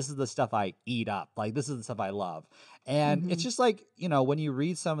like that. This is the stuff I eat up. Like, this is the stuff I love. And it's Mhm. just like, you know, when you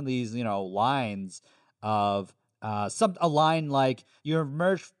read some of these, you know, lines of a line like, you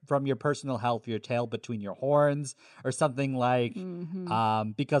emerge from your personal hell with your tail between your horns, or something like,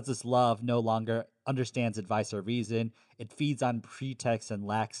 Mhm. because this love no longer understands advice or reason, it feeds on pretext and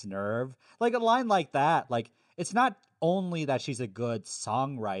lacks nerve. Like a line like that, like, it's not only that she's a good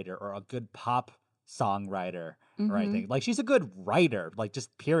songwriter or a good pop songwriter or Mhm. anything. Like, she's a good writer, like,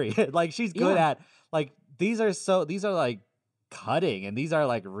 just period. Like, she's good Yeah. at, like, these are like cutting, and these are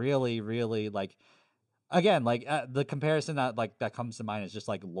like really, really like, again, like the comparison that comes to mind is just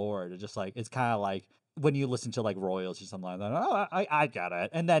like Lord. It's just like, it's kind of like when you listen to like Royals or something like that. Oh, I got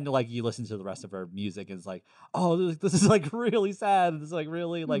it. And then like you listen to the rest of her music, and it's like, oh, this is like really sad. This is like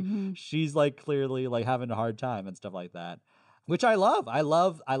really like, Mhm. she's like clearly like having a hard time and stuff like that, which I love. I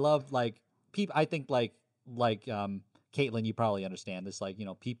love like people. I think like Caitlin, you probably understand this. Like, you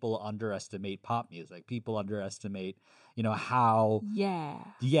know, people underestimate pop music. People underestimate, you know, how Yeah.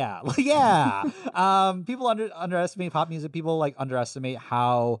 yeah, people underestimate pop music. People like underestimate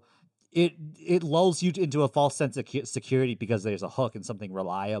how it lulls you into a false sense of security because there's a hook and something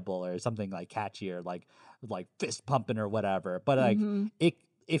reliable or something like catchy or like fist pumping or whatever. But like Mhm.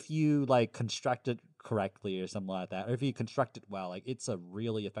 if you like construct it correctly or something like that, or if you construct it well, like it's a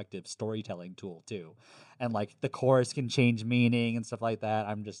really effective storytelling tool too. And like the chorus can change meaning and stuff like that.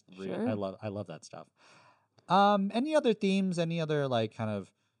 I'm just Sure. I love that stuff. Any other themes, any other like kind of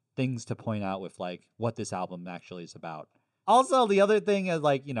things to point out with like what this album actually is about? Also, the other thing is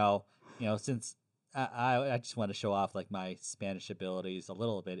like, since I just want to show off like my Spanish abilities a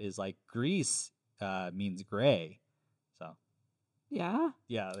little bit, is like Greece means gray. So Yeah.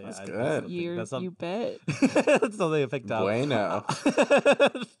 yeah, That's I- good. You bet. that's something I picked up. Bueno.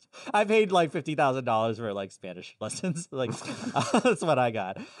 I paid like $50,000 for like Spanish lessons. Like that's what I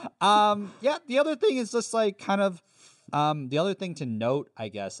got. Yeah. The other thing is just like kind of, the other thing to note, I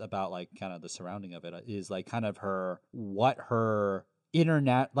guess, about like kind of the surrounding of it is like kind of her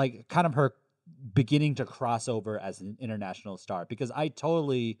internet, like kind of her beginning to cross over as an international star. Because I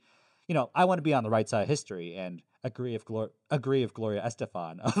totally, I want to be on the right side of history and agree with Gloria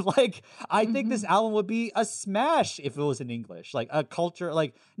Estefan. Like, I think this album would be a smash if it was in English, like a culture,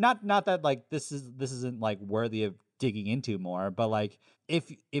 like not that like this isn't like worthy of digging into more, but like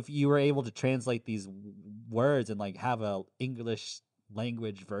if you were able to translate these words and like have a English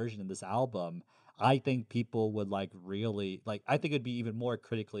language version of this album, I think people would like really like. I think it'd be even more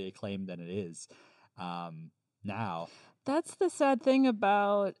critically acclaimed than it is now. That's the sad thing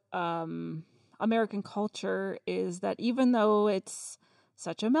about American culture, is that even though it's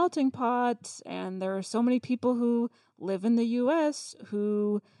such a melting pot and there are so many people who live in the US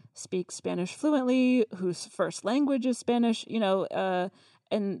who speak Spanish fluently, whose first language is Spanish, and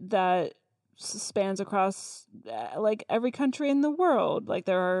that spans across like every country in the world. Like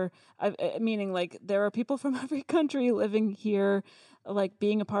there are, meaning like there are people from every country living here, like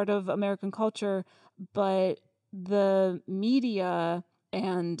being a part of American culture, but the media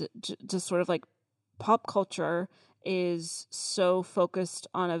and just sort of like pop culture is so focused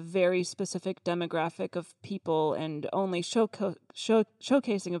on a very specific demographic of people and only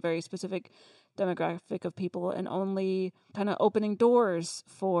showcasing a very specific demographic of people and only kind of opening doors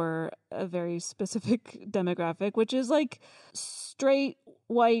for a very specific demographic, which is like straight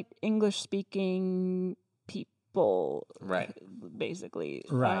white English speaking people, Right. basically.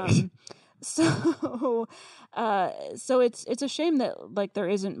 Right. So it's a shame that like there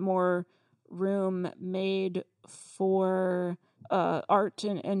isn't more room made for art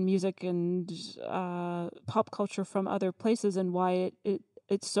and music and pop culture from other places, and why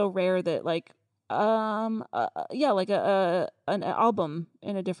it's so rare that like like an album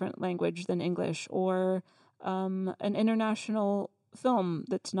in a different language than English, or an international film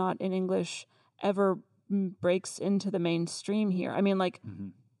that's not in English ever breaks into the mainstream here. I mean, like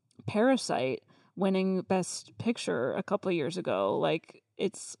Parasite winning Best Picture a couple of years ago, like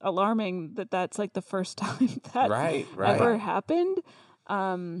it's alarming that that's like the first time that Right. ever happened.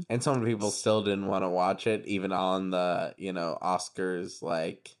 And so many people still didn't want to watch it, even on the, Oscars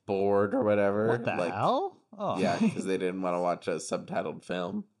like board or whatever. What the like, hell? Oh. Yeah, because they didn't want to watch a subtitled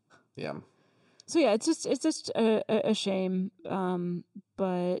film. Yeah. So yeah, it's just a shame.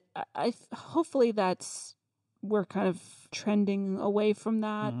 But I hopefully we're kind of trending away from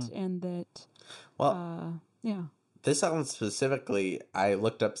that, and that. Well, yeah. This album specifically, I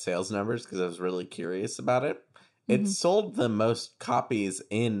looked up sales numbers because I was really curious about it. It sold the most copies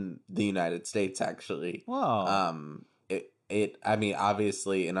in the United States, actually. Wow. I mean,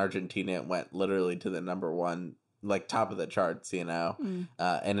 obviously in Argentina, it went literally to the number one, like top of the charts, and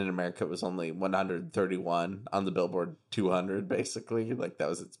in America, it was only 131 on the Billboard 200, basically. Like that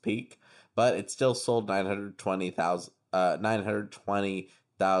was its peak, but it still sold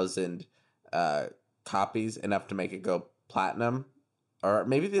 920,000 copies, enough to make it go platinum. Or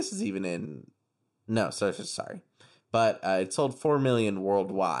maybe this is even sorry. But it sold 4 million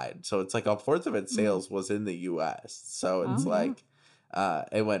worldwide. So it's like a fourth of its sales was in the US. So it's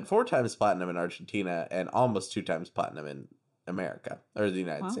it went 4 times platinum in Argentina and almost 2 times platinum in America or the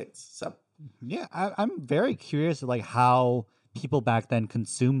United States. So yeah, I'm very curious like how people back then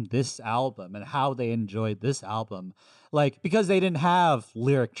consumed this album and how they enjoyed this album. Like, because they didn't have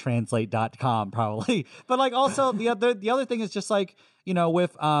lyrictranslate.com probably. But like also the other thing is just like,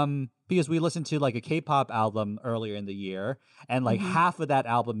 with because we listened to like a K-pop album earlier in the year, and like half of that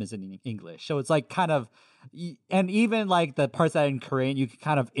album is in English. So it's like kind of, and even like the parts that are in Korean, you can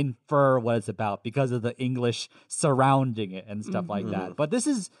kind of infer what it's about because of the English surrounding it and stuff like that. But this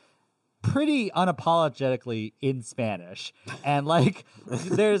is pretty unapologetically in Spanish, and like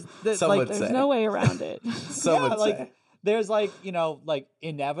there's no way around it. Some would say. There's like, like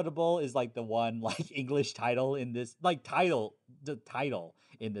Inevitable is like the one like English title in this, like the title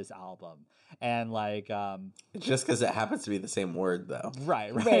in this album. And like just because it happens to be the same word though.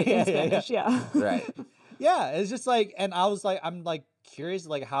 Right. In Spanish, yeah. Right. Yeah, it's just like, and I'm like curious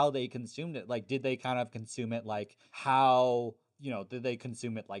like how they consumed it. Like, did they kind of consume it like how, did they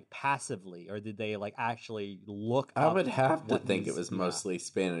consume it like passively, or did they like actually look up? I would have to think it was mostly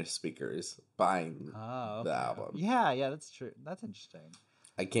Spanish speakers buying the album. Yeah, that's true. That's interesting.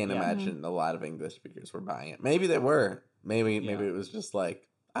 I can't imagine a lot of English speakers were buying it. Maybe they were. Maybe it was just like,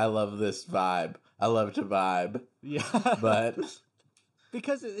 I love this vibe. I love to vibe. Yeah. But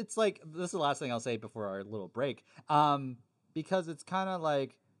because it's like, this is the last thing I'll say before our little break. Because it's kind of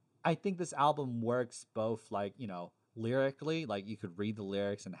like, I think this album works both like, lyrically, like you could read the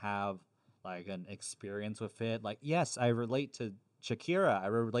lyrics and have like an experience with it. Like, yes, I relate to Shakira. I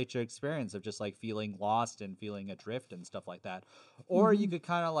relate to your experience of just like feeling lost and feeling adrift and stuff like that. Or you could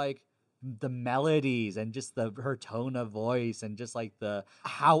kind of like the melodies and just her tone of voice and just like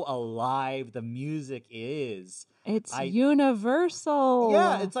how alive the music is. It's universal.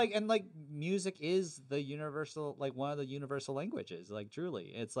 Yeah, it's like, and like music is the universal, like one of the universal languages, like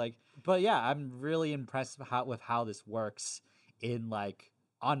truly. It's like, but yeah, I'm really impressed with how this works in like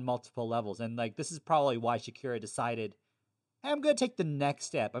on multiple levels. And like, this is probably why Shakira decided, hey, I'm going to take the next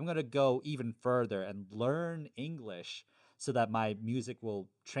step. I'm going to go even further and learn English so that my music will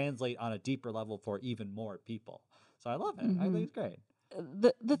translate on a deeper level for even more people. So I love it. I think it's great.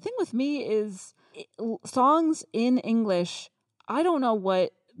 The thing with me is songs in English, I don't know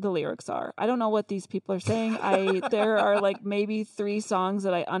what the lyrics are. I don't know what these people are saying. There are like maybe 3 songs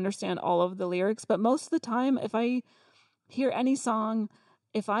that I understand all of the lyrics, but most of the time if I hear any song,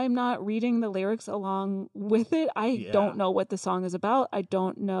 if I'm not reading the lyrics along with it, I don't know what the song is about. I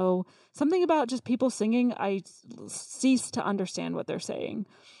don't know something about just people singing. I cease to understand what they're saying.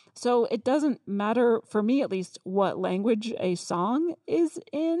 So it doesn't matter, for me at least, what language a song is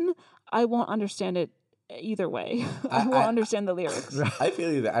in. I won't understand it either way. I won't understand the lyrics. I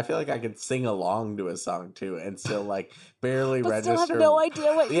feel you. I feel like I could sing along to a song too and still like barely but register. Still have no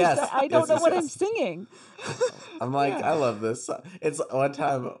idea what you're saying. I don't know what I'm singing. I'm like, I love this song. It's one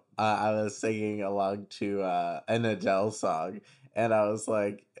time I was singing along to an Adele song, and I was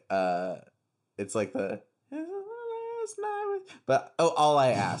like, it's like the last night with... But all I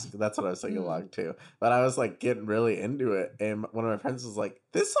ask, that's what I was singing along to. But I was like getting really into it, and one of my friends was like,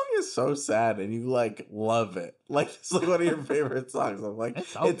 "This song is so sad, and you like love it. Like it's like one of your favorite songs." I'm like, It's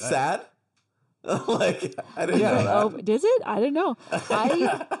 "It's so good. sad." Like I didn't Yeah. know Oh, is it? I don't know. I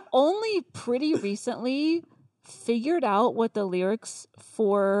that. only pretty recently figured out what the lyrics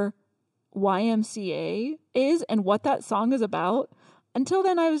for YMCA is and what that song is about. Until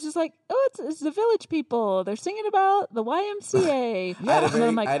then, I was just like, "Oh, it's the Village People. They're singing about the YMCA." I had a And then very,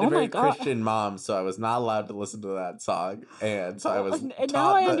 I'm like, I had a "Oh very my god!" Christian mom, so I was not allowed to listen to that song, and so I was And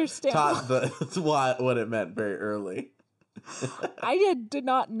now I understand. taught what it meant very early. I did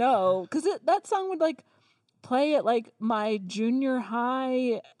not know because that song would like play at like my junior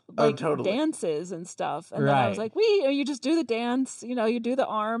high like totally. dances and stuff, and then I was Right. like, you just do the dance, you do the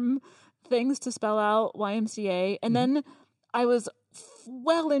arm things to spell out YMCA, and then I was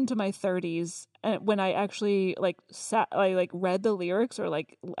well into my 30s and when I actually like I like read the lyrics or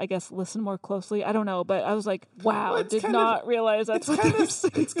like I guess listen more closely. I don't know, but I was like, wow, Well, it's did kind of- not realize that's It's what kind they're of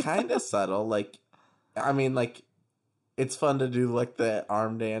saying. it's kind of subtle. Like, I mean, like it's fun to do like the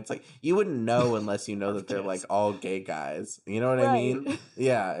arm dance. Like you wouldn't know unless you know that they're like all gay guys. You know what I mean? Right.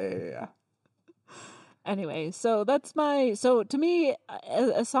 Yeah. Anyway, so to me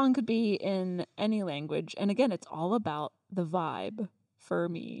a song could be in any language, and again it's all about the vibe for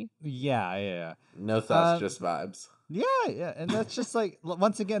me. Yeah. No thoughts, Um, just vibes. Yeah, and that's just like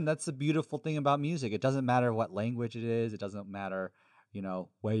once again, that's the beautiful thing about music. It doesn't matter what language it is. It doesn't matter,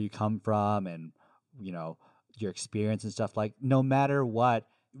 where you come from and your experience and stuff. Like no matter what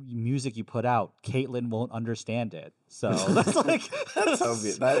music you put out, Caitlin won't understand it. So that's like That's so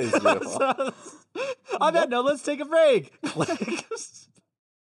that is beautiful. so, on that note, let's take a break.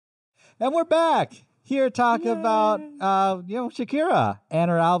 And we're back here talking about Shakira and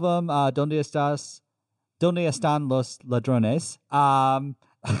her album Donde Están los ladrones? I'm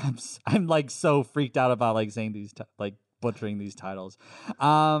like so freaked out about like saying these like butchering these titles.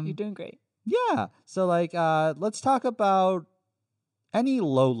 You're doing great. Yeah. So like let's talk about any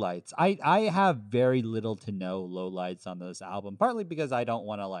lowlights. I have very little to no lowlights on this album, partly because I don't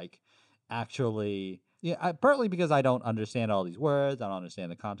want to like actually partly because I don't understand all these words. I don't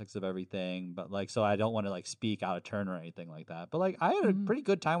understand the context of everything, but like, so I don't want to like speak out of turn or anything like that. But like, I had a pretty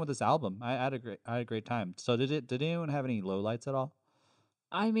good time with this album. I had a great time. So did anyone have any lowlights at all?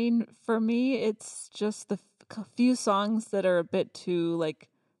 I mean, for me, it's just the few songs that are a bit too like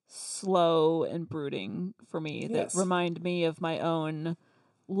slow and brooding for me Yes. that remind me of my own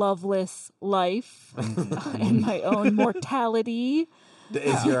loveless life and my own mortality.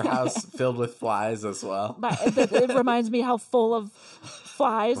 Is your house filled with flies as well? It reminds me how full of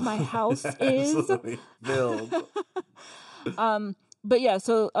flies my house is. Absolutely filled. But yeah,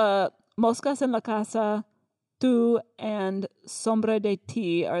 so Moscas en la Casa, Tu, and Sombra de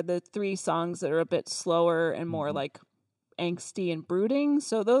Ti are the three songs that are a bit slower and more like angsty and brooding.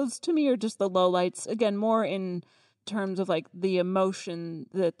 So those to me are just the lowlights. Again, more in terms of like the emotion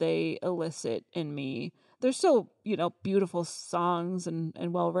that they elicit in me. They're still, beautiful songs and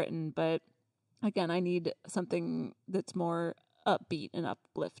well written, but again, I need something that's more upbeat and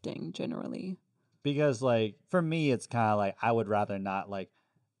uplifting generally. Because like for me, it's kind of like I would rather not like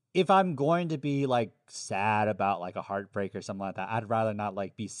if I'm going to be like sad about like a heartbreak or something like that, I'd rather not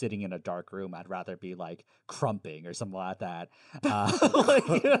like be sitting in a dark room. I'd rather be like crumping or something like that.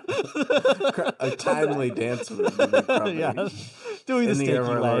 A timely dance move. Yeah, doing the In the stinky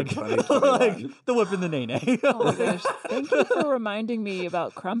Overlord leg, 2021. like the whip in the nay. Oh my gosh! Thank you for reminding me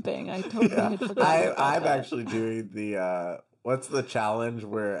about crumping. I totally had forgotten. about I'm that. actually doing the what's the challenge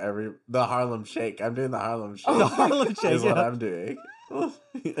where the Harlem Shake. I'm doing the Harlem Shake. The Harlem Shake, is what yeah. I'm doing.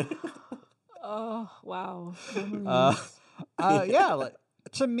 Oh wow! Yeah, like,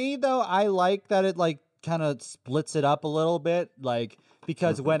 to me though, I like that it like kind of splits it up a little bit, like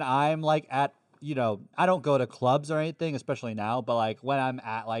because when I'm like at I don't go to clubs or anything, especially now, but like when I'm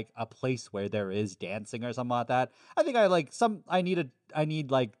at like a place where there is dancing or something like that, I think I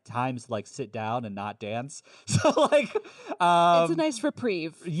need like times to like sit down and not dance. So like It's a nice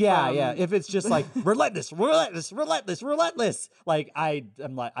reprieve. yeah. from- If it's just like relentless, like I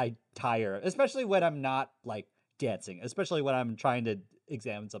tire, especially when I'm not like dancing, especially when I'm trying to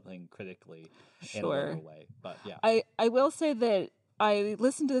examine something critically in a Sure. little way. But yeah, I will say that I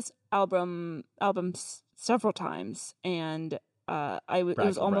listened to this album several times, and it was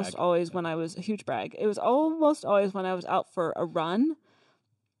Brag, almost brag. always when I was a huge brag. It was almost always when I was out for a run.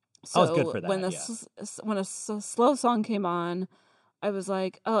 So it's good for that, when yeah. when a slow song came on, I was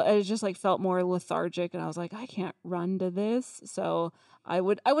like, oh, it just like felt more lethargic, and I was like, I can't run to this. So I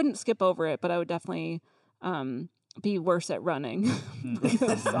wouldn't skip over it, but I would definitely be worse at running when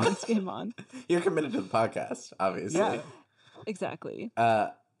those songs came on. You're committed to the podcast, obviously. Yeah. Exactly.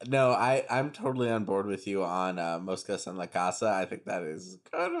 No, I'm totally on board with you on Moscas en la Casa. I think that is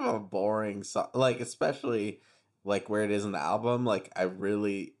kind of a boring song, like especially like where it is in the album. Like I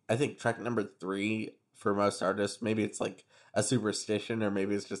think track number 3 for most artists, maybe it's like a superstition or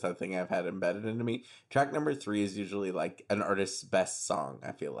maybe it's just a thing I've had embedded into me. Track number 3 is usually like an artist's best song,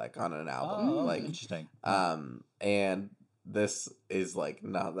 I feel like, on an album. Oh, like interesting. and this is like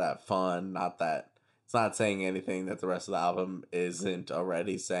not that fun, not that it's not saying anything that the rest of the album isn't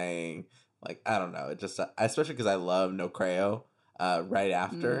already saying. Like, I don't know, it just especially because I love No Creo right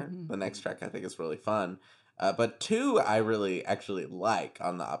after the next track. I think is really fun. But 2 I really actually like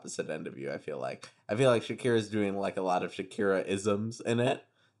on the opposite end of you. I feel like Shakira's doing like a lot of Shakira isms in it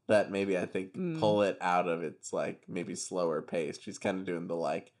that maybe I think pull it out of its like maybe slower pace. She's kind of doing the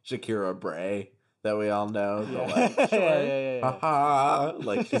like Shakira Bray that we all know. The like, Yeah. ha,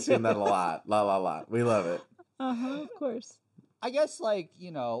 like she's doing that a lot. La. We love it. Of course. I guess like,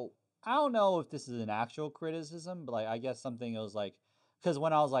 you know, I don't know if this is an actual criticism, but like I guess something it was like, because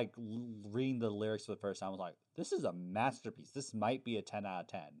when I was like reading the lyrics for the first time, I was like, this is a masterpiece. This might be a 10 out of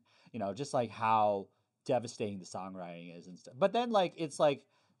 10. You know, just like how devastating the songwriting is and stuff. But then like it's like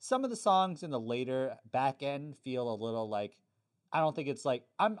some of the songs in the later back end feel a little like, I don't think it's like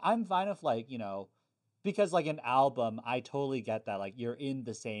I'm fine with like, you know, because like an album, I totally get that like you're in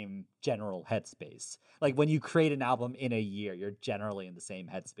the same general headspace. Like when you create an album in a year, you're generally in the same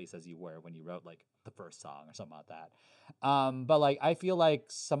headspace as you were when you wrote like the first song or something like that. But like I feel like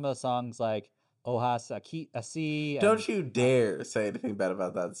some of the songs like Ohas Asi. Don't you dare say anything bad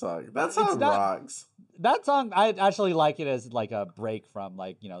about that song. That song rocks. That song I actually like it as like a break from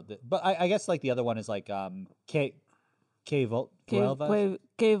like, you know, but I guess like the other one is like Cave Huelvas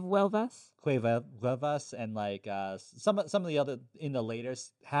and like some of the other in the later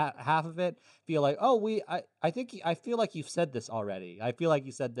half of it feel like I feel like you've said this already. I feel like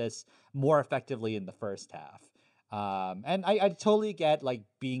you said this more effectively in the first half. And I totally get like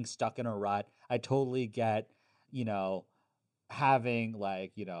being stuck in a rut. I totally get, you know, having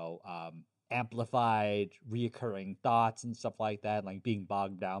like, you know, amplified reoccurring thoughts and stuff like that, like being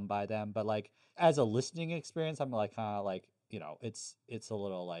bogged down by them. But like as a listening experience, I'm like kind of like, you know, it's a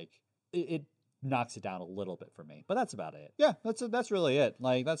little like it knocks it down a little bit for me. But that's about it. Yeah, that's really it.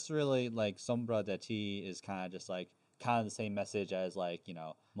 Like that's really like Sombra de Ti is kind of just like kind of the same message as like, you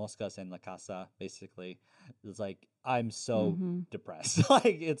know, Moscas en la Casa, basically. It's like I'm so depressed.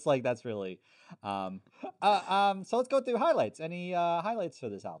 Like it's like that's really so let's go through highlights. Any highlights for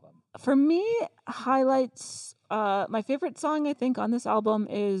this album? For me, highlights, my favorite song I think on this album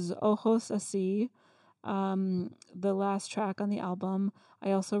is Ojos Así, the last track on the album.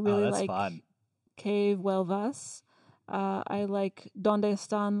 I also really like fun. Que Vuelvas. I like Donde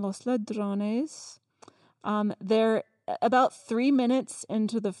Están los Ladrones. They're about 3 minutes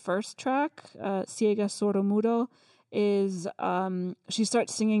into the first track, Ciega Sordo Mudo, is she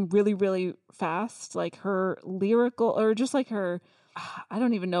starts singing really, really fast. Like her lyrical, or just like her, I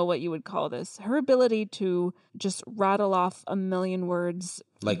don't even know what you would call this. Her ability to just rattle off a million words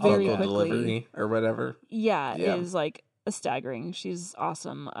like very vocal quickly. delivery or whatever. Yeah, is like staggering. She's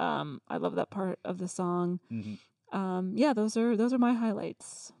awesome. I love that part of the song. Yeah, those are my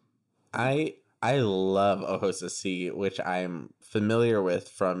highlights. I love Ojos Así, which I'm familiar with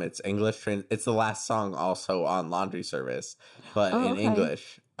from its English it's the last song also on Laundry Service, but in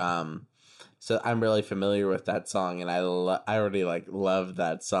English. So I'm really familiar with that song, and I already like love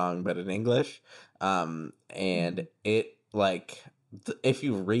that song, but in English. And it like if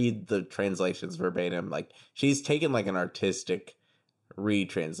you read the translations verbatim, like she's taken like an artistic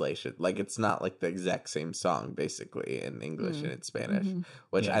retranslation. Like it's not like the exact same song basically in English and in Spanish,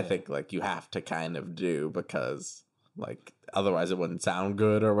 which I think like you have to kind of do because like otherwise it wouldn't sound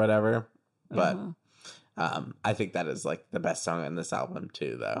good or whatever. But I think that is like the best song on this album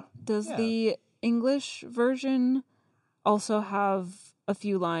too, though. Does the English version also have a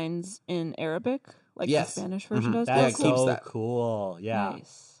few lines in Arabic like the Spanish version does? That's Yeah, it keeps so that. cool. Yeah.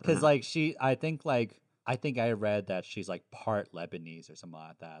 Nice. Because like I think I read that she's like part Lebanese or something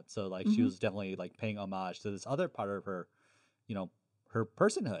like that. So like she was definitely like paying homage to this other part of her, you know, her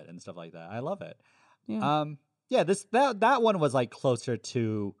personhood and stuff like that. I love it. Yeah. That one was like closer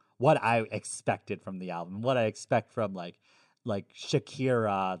to what I expected from the album, what I expect from like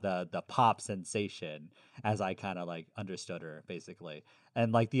Shakira, the pop sensation, as I kind of like understood her basically.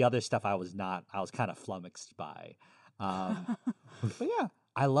 And like the other stuff I was kind of flummoxed by. But yeah,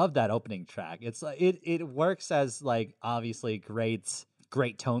 I love that opening track. It's like it works as like obviously great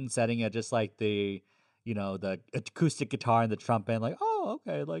tone setting. It just like the, you know, the acoustic guitar and the trumpet, like, oh,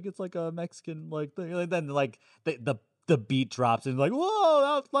 okay, like it's like a Mexican like thing. And then like the beat drops and like,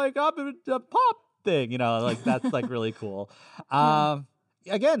 whoa, that's like a pop thing, you know, like that's like really cool. Yeah.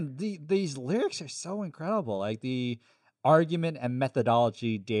 Again, these lyrics are so incredible. Like the argument and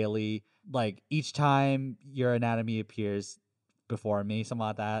methodology daily, like each time your anatomy appears before me, something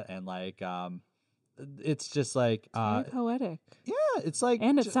like that, and like it's just like Very poetic. yeah, it's like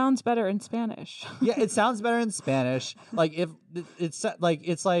And it sounds better in Spanish. yeah, it sounds better in Spanish. Like if it's like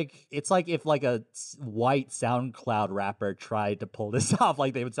it's like if like a white SoundCloud rapper tried to pull this off,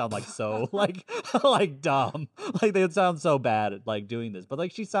 like they would sound like so like dumb. Like they would sound so bad at like doing this. But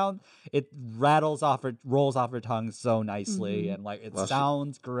like it rolls off her tongue so nicely, Mhm. and like it Well,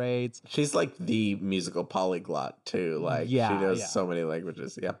 sounds great. She's like the musical polyglot too. Like she Yeah, knows yeah. so many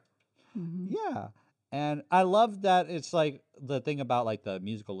languages. Yeah. Mhm. Yeah. And I love that it's like the thing about like the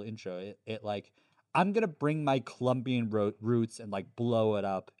musical intro, it like I'm gonna bring my Colombian roots and like blow it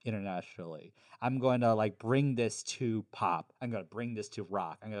up internationally. I'm going to like bring this to pop. I'm gonna bring this to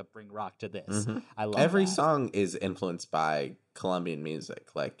rock. I'm gonna bring rock to this. Mhm. I love Every that. song is influenced by Colombian music.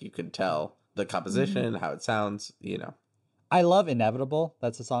 Like you can tell the composition, how it sounds, you know. I love Inevitable.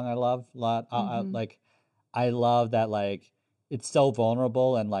 That's a song I love a lot. Mhm. Like I love that like it's so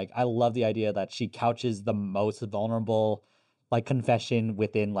vulnerable, and like I love the idea that she couches the most vulnerable like confession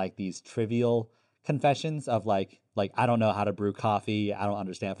within like these trivial confessions of like I don't know how to brew coffee, I don't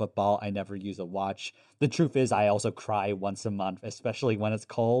understand football, I never use a watch. The truth is I also cry once a month, especially when it's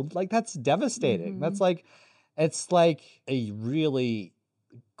cold. Like that's devastating. That's Mhm. like it's like a really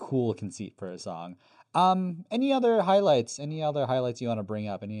cool conceit for a song. Any other highlights? Any other highlights you want to bring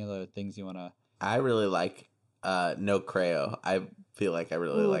up? Any other things you want to I really like No Creo. I feel like I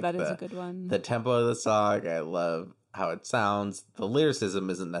really Ooh, like that is a good one. the tempo of the song. I love how it sounds. The lyricism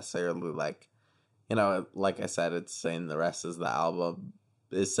isn't necessarily like, you know, like I said, it's saying the rest of the album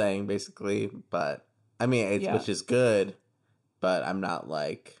is saying basically, but I mean, it's Yeah. which is good, but I'm not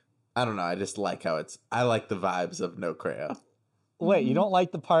like, I don't know. I just like how I like the vibes of No Creo. Wait, you Mhm. don't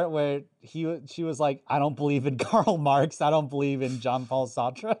like the part where she was like, I don't believe in Karl Marx, I don't believe in Jean Paul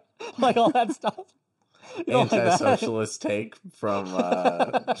Sartre, like all that stuff. You don't like that? Anti-socialist take from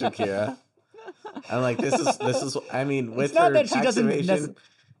Shakira. I'm like, this is. I mean, with It's not her that she doesn't taxation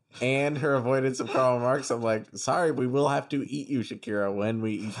and her avoidance of Karl Marx, I'm like, sorry, we will have to eat you, Shakira, when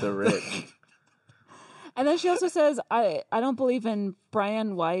we eat the rich. And then she also says, I don't believe in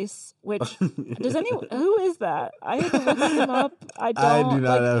Brian Weiss, which who is that? I had to look him up. I don't I do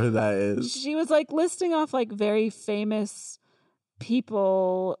not like know who that is. she was like listing off like very famous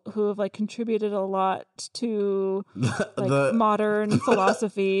people who have like contributed a lot to like modern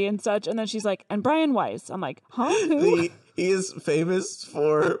philosophy and such, and then she's like, and Brian Weiss. I'm like, huh? Who? He is famous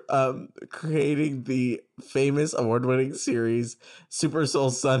for creating the famous award-winning series Super Soul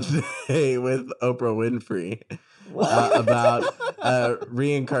Sunday with Oprah Winfrey about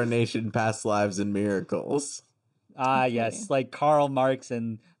reincarnation, past lives, and miracles. Ah, Okay. yes, like Karl Marx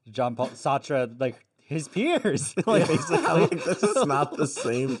and Jean Paul Sartre, like his peers, Yeah, like basically. like, this is not the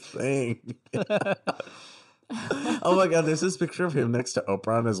same thing. Oh my god, there's this picture of him next to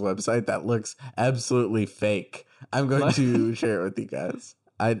Oprah on his website that looks absolutely fake. I'm going to share it with you guys.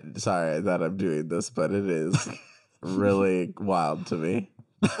 Sorry that I'm doing this, but it is really wild to me.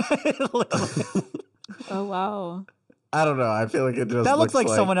 Oh wow. I don't know. I feel like it just That looks like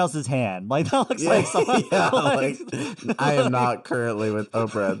someone else's hand. Like that looks like someone. Yeah, like I am not currently with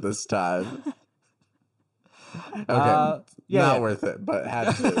Oprah at this time. Okay, not worth it, but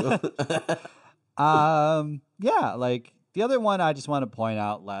had to. Yeah, like the other one I just want to point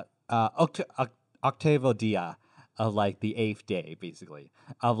out, Octavo Dia of like the eighth day, basically.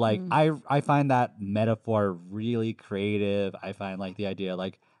 Of like I find that metaphor really creative. I find like the idea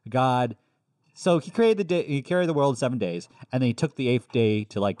like God. So he created he carried the world in 7 days, and then he took the eighth day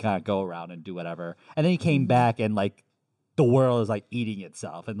to like kind of go around and do whatever, and then he came back and like the world is like eating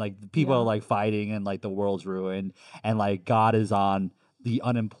itself, and like people are like fighting, and like the world's ruined, and like God is on the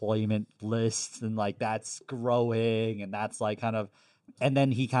unemployment list, and like that's growing, and that's like kind of, and then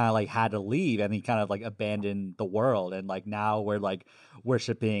he kind of like had to leave, and he kind of like abandoned the world, and like now we're like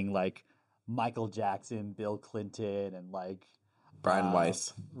worshiping like Michael Jackson, Bill Clinton, and like Brian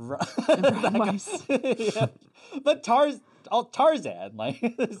Weiss. Brian Weiss. Yeah. But Tarzan, like,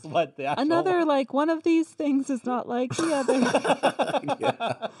 is what the actual Another like one of these things is not like the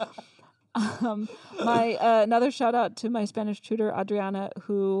other. My another shout out to my Spanish tutor Adriana,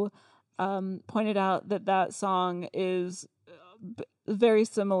 who pointed out that song is very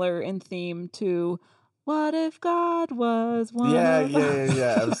similar in theme to "What if God was one?"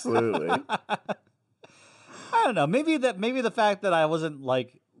 Yeah, absolutely. don't know. Maybe the fact that I wasn't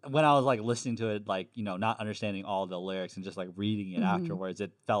like when I was like listening to it, like, you know, not understanding all the lyrics and just like reading it afterwards,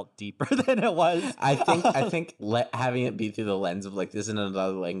 it felt deeper than it was. I think having it be through the lens of like this is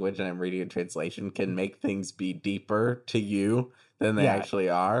another language and I'm reading a translation can make things be deeper to you than they actually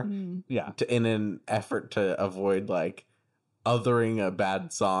are. Yeah. In an effort to avoid like othering a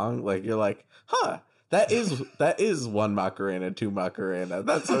bad song, like you're like, huh, that is one Macarena, two Macarena.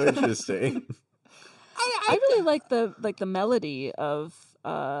 That's so interesting. I really like the melody of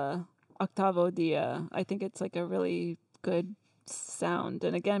Octavo Dia. I think it's like a really good sound.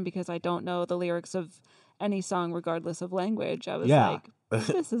 And again, because I don't know the lyrics of any song regardless of language, I was like,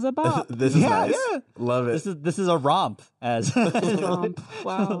 this is a bop. This is nice. Yeah. Love it. This is a romp as romp.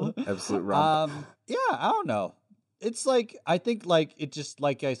 Wow. Absolute romp. Yeah, I don't know. It's like I think like it just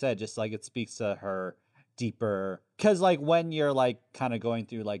like I said, just like it speaks to her deeper, because like when you're like kind of going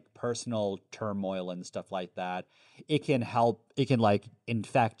through like personal turmoil and stuff like that, it can like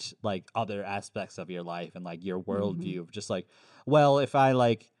infect like other aspects of your life and like your worldview of just like, well, if I'm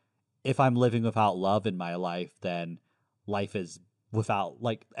living without love in my life, then life is without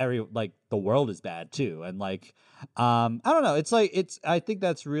like the world is bad too. And like I don't know, I think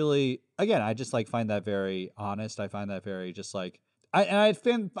that's really, again, I just like find that very honest. I find that very just like I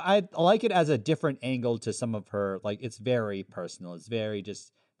like it as a different angle to some of her, like it's very personal. It's very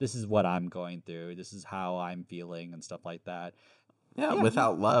just, this is what I'm going through. This is how I'm feeling and stuff like that. Yeah,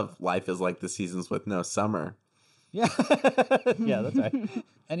 without love, life is like the seasons with no summer. Yeah. Yeah, that's right.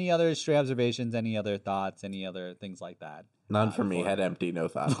 Any other stray observations, any other thoughts, any other things like that? None for me. Head empty, no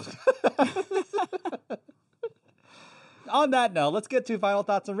thoughts. On that note, let's get to final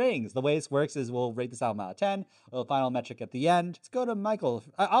thoughts and ratings. The way this works is we'll rate this album out of 10. We'll final metric at the end. Let's go to Michael.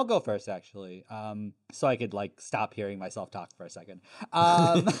 I'll go first, actually, so I could like stop hearing myself talk for a second.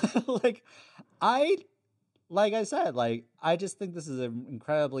 Like I said, like I just think this is an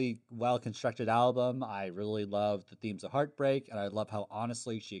incredibly well constructed album. I really love the themes of heartbreak, and I love how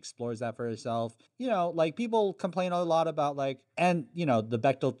honestly she explores that for herself. You know, like people complain a lot about like, and you know, the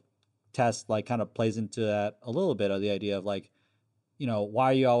Bechdel test like kind of plays into that a little bit, of the idea of like, you know, why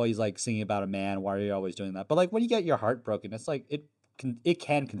are you always like singing about a man? Why are you always doing that? But like when you get your heart broken, it's like it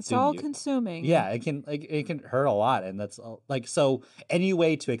can consume it's all you. consuming. Yeah, it can hurt a lot, and that's like, so any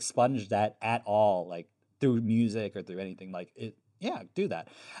way to expunge that at all, like through music or through anything, like it, yeah, do that.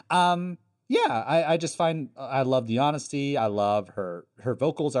 Yeah, I just find I love the honesty. I love her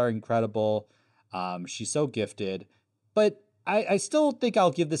vocals are incredible. She's so gifted, but I still think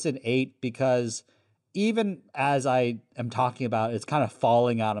I'll give this an 8, because even as I am talking about, it's kind of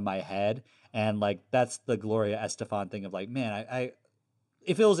falling out of my head. And like, that's the Gloria Estefan thing of like, man, I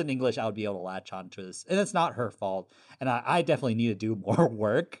if it was in English, I would be able to latch on to this. And it's not her fault. And I definitely need to do more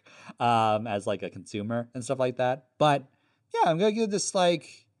work as like a consumer and stuff like that. But yeah, I'm going to give this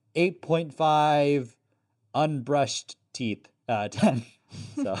like 8.5 unbrushed teeth 10.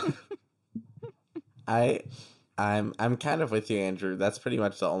 So I'm kind of with you, Andrew. That's pretty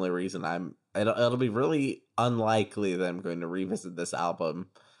much the only reason it'll be really unlikely that I'm going to revisit this album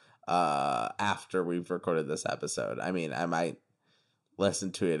after we've recorded this episode. I mean, I might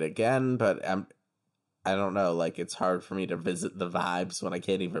listen to it again, but I don't know, like it's hard for me to visit the vibes when I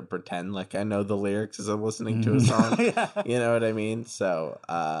can't even pretend like I know the lyrics as I'm listening to a song. Yeah. You know what I mean? So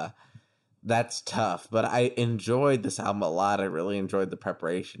that's tough, but I enjoyed this album a lot. I really enjoyed the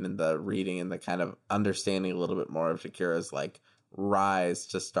preparation and the reading and the kind of understanding a little bit more of Shakira's like rise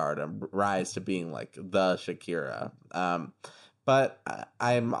to stardom, rise to being like the Shakira. But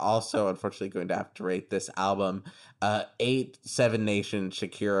I'm also unfortunately going to have to rate this album 8 Seven Nation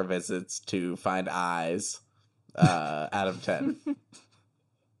Shakira visits to find eyes out of 10.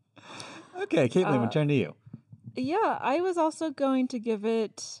 Okay, Caitlin, we turn to you. Yeah, I was also going to give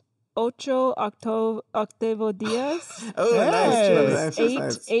it Ocho Octavo Dias. Oh,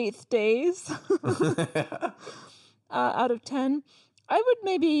 nice. Eighth days out of 10. I would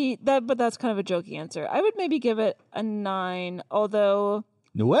maybe but that's kind of a jokey answer. I would maybe give it a 9, although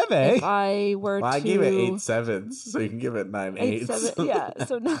 9. If I were well, to, I gave it 8 7s, so you can give it 9 8s. 7, yeah.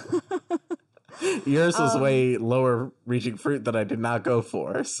 So no. Yours was way lower reaching fruit that I did not go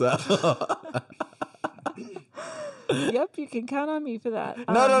for. So. Yep, you can count on me for that. No.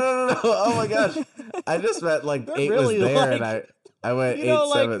 Oh my gosh. I just meant like 8 really was there, like, and I went 8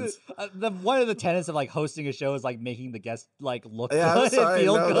 like 7s. The one of the tenets of like hosting a show is like making the guest like look Yeah, good I'm sorry. and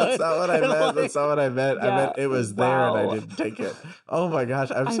feel No, good. that's not what I meant. Like, That's not what I meant. I meant it was there and I wow. didn't take it. Oh my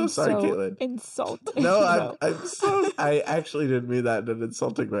gosh. I'm so sorry, Caitlin. Insulting. No, I'm so. I actually didn't mean that in an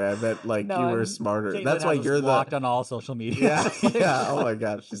insulting way. I meant like you were smarter. Caitlin That's why has us you're blocked the. on all social media. Yeah. Oh my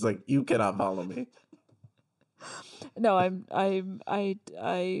gosh. She's like, you cannot follow me. No, I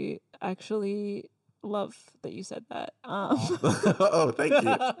actually love that you said that. Oh, thank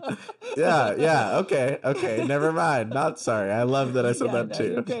you. Yeah. Okay. Never mind. Not sorry. I love that I said yeah, that no,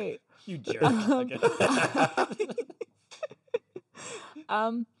 too. you're great. You jerk. Um, Okay.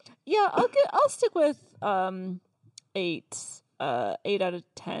 um, yeah, I'll stick with 8, 8 out of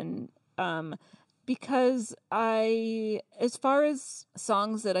 10. Because as far as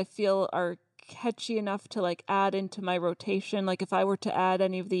songs that I feel are catchy enough to like add into my rotation, like if I were to add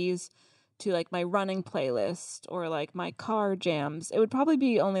any of these to like my running playlist or like my car jams, it would probably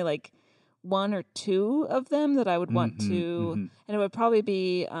be only like one or two of them that I would want to, and it would probably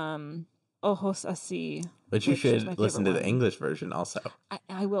be Ojos Así, But you which is my should listen to favorite the one. English version also.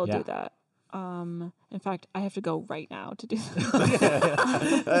 I will Yeah. do that. In fact, I have to go right now to do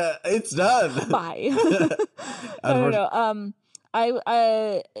that. It's done. Bye. No.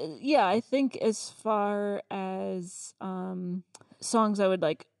 Yeah, I think as far as songs I would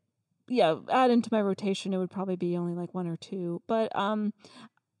like, yeah, add into my rotation, it would probably be only like one or two. But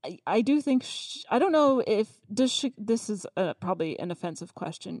I do think I don't know if this is probably an offensive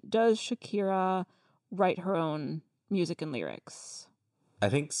question. Does Shakira write her own music and lyrics? I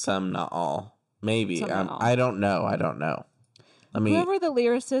think some, not all. Maybe. Some, not all. I don't know. Let me. Whoever the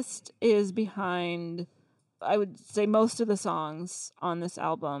lyricist is behind, I would say most of the songs on this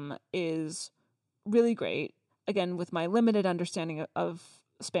album is really great. Again, with my limited understanding of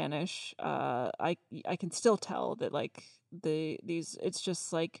Spanish, I can still tell that like these it's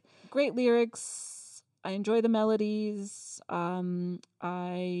just like great lyrics. I enjoy the melodies. I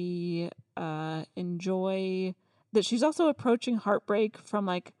enjoy that she's also approaching heartbreak from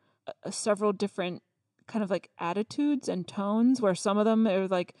like several different kind of like attitudes and tones, where some of them are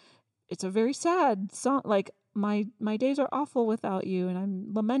like it's a very sad song, like my days are awful without you and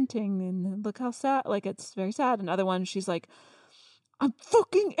I'm lamenting and look how sad, like it's very sad. Another one she's like I'm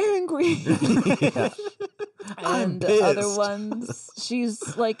fucking angry. And other pissed. ones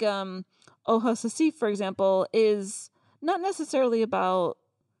she's like Ojos Así, for example, is not necessarily about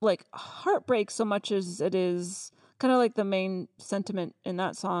like heartbreak so much as it is kind of like the main sentiment in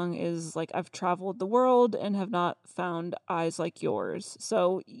that song is like I've traveled the world and have not found eyes like yours.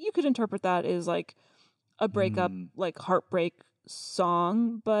 So you could interpret that as like a breakup, like heartbreak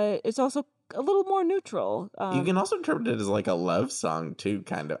song, but it's also a little more neutral. You can also interpret it as like a love song too,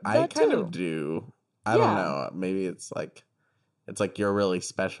 kind of. I That kind too. of do. I don't Yeah. know. Maybe it's like you're really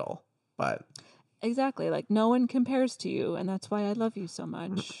special, but Exactly, like no one compares to you, and that's why I love you so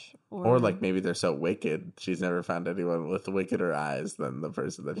much. or like maybe they're so wicked. She's never found anyone with wickeder eyes than the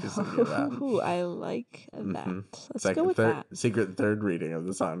person that she's singing about. Ooh, I like that. Mhm. Let's It's go with that. secret third reading of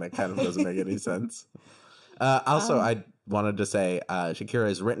the song that kind of doesn't make any sense. Also, I wanted to say Shakira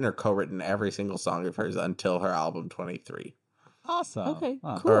has written or co-written every single song of hers until her album 23. Awesome. Okay,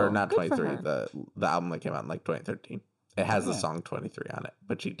 Huh. cool. Or not Good for 23, her. the album that came out in like 2013. It has the Yeah. song 23 on it,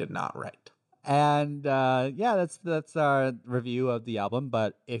 but she did not write. And yeah, that's our review of the album.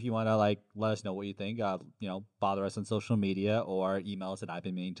 But if you want to like let us know what you think, bother us on social media or email us at I've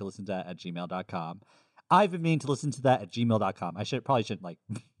been meaning to listen to that at gmail.com. I've been meaning to listen to that at gmail.com. I probably shouldn't like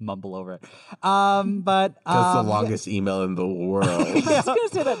mumble over it. But That's the longest email in the world. I was gonna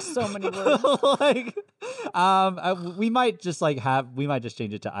say that so many words. like we might just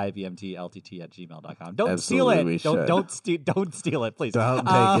change it to ivmtltt@gmail.com. Don't steal Absolutely, it. we Don't should. don't steal it, please. Don't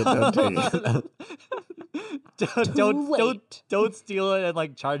take it. Don't steal it and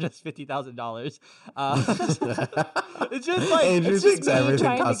like charge us $50,000. It's just like Andrew It's thinks just me everything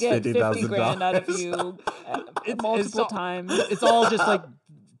trying to costs get $50,000 out of $50,000. you It's multiple all- times. it's all just like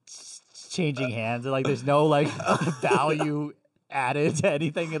changing hands and like there's no like value added to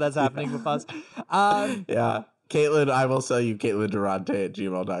anything that's happening with us. Yeah. Caitlin, I will sell you Caitlin Durante at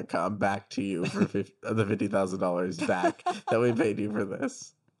gmail.com back to you for the $50,000 back that we paid you for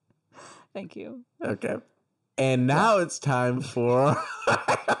this. Thank you. Okay. And now it's time for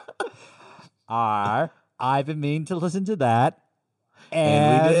I've been meaning to listen to that.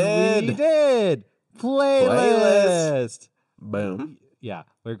 And we did. Playlist. boom. Yeah,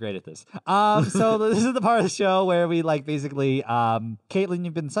 we're great at this. So this is the part of the show where we like basically, Caitlin,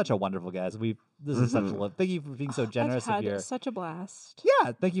 you've been such a wonderful guest. This is such a thank you for being so generous I've of had your such a blast.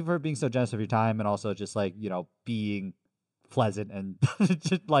 yeah, thank you for being so generous of your time and also just like being pleasant and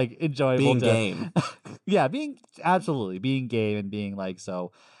just like enjoyable. Being game. Yeah, being game and being like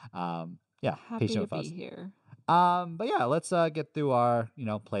so. Yeah, Happy patient to with us. be here. But yeah, let's get through our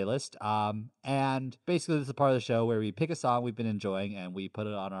playlist. And basically this is a part of the show where we pick a song we've been enjoying and we put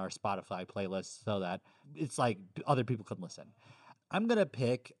it on our Spotify playlist so that it's like other people can listen. I'm gonna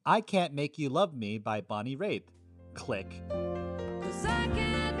pick "I Can't Make You Love Me" by Bonnie Raitt. Click. 'Cause I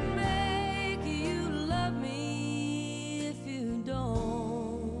can't make you love me if you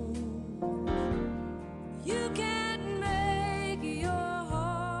don't. You can't make your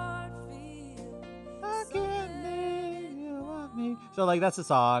heart feel. I can't make you love me. So like that's the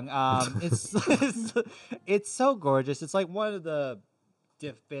song. It's so gorgeous. It's like one of the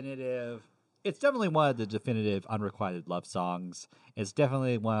definitive. It's definitely one of the definitive unrequited love songs. It's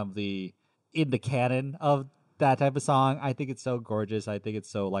definitely one of the in the canon of that type of song. I think it's so gorgeous. I think it's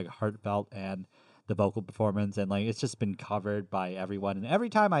so like heartfelt, and the vocal performance, and like it's just been covered by everyone. And every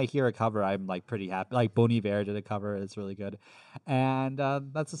time I hear a cover, I'm like pretty happy. Like Bon Iver did a cover; it's really good, and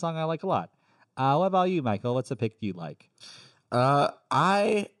that's a song I like a lot. What about you, Michael? What's a pick you like?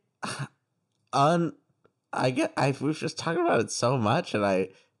 I we've just talked about it so much, and I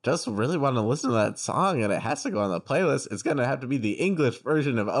just really want to listen to that song, and it has to go on the playlist. It's gonna have to be the English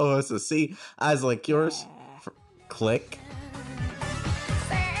version of OSSC, Eyes Like Yours. Click.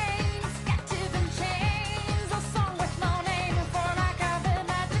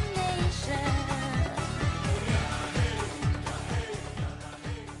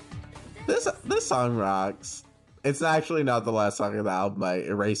 This song rocks. It's actually not the last song of the album. I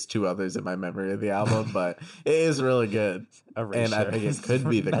erased 2 others in my memory of the album, but it is really good. Erasure. And I think it could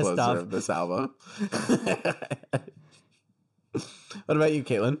be the Messed closer up. of this album. What about you,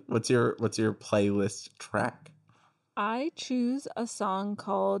 Caitlin? What's your playlist track? I choose a song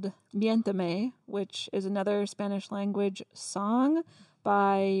called Miénteme, which is another Spanish language song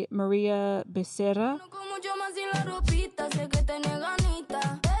by Maria Becerra.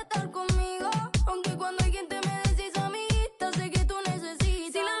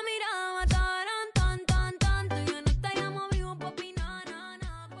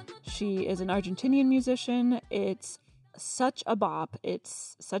 She is an Argentinian musician. It's such a bop.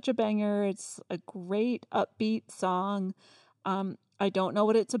 It's such a banger. It's a great upbeat song. I don't know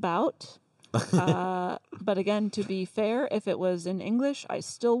what it's about. But again, to be fair, if it was in English, I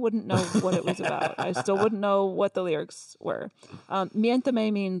still wouldn't know what it was about. I still wouldn't know what the lyrics were.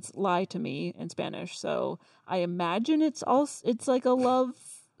 Miénteme means lie to me in Spanish. So I imagine it's like a love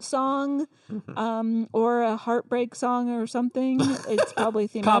song, or a heartbreak song or something. It's probably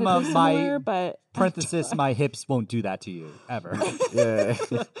thematically similar, but Parenthesis, my hips won't do that to you ever. Yeah.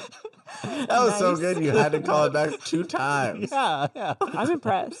 That was so good. You had to call it back 2 times. Yeah. I'm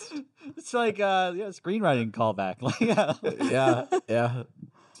impressed. It's like screenwriting callback. Like, Yeah.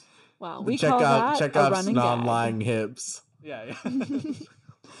 Wow, we check call that check a out running non-lying gag. hips. yeah.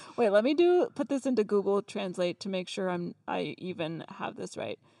 Wait, let me put this into Google Translate to make sure I even have this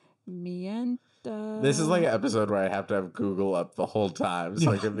right. Mienta. This is like an episode where I have to have Google up the whole time,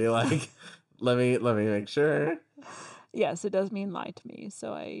 so I can be like, let me make sure. Yes, it does mean lie to me,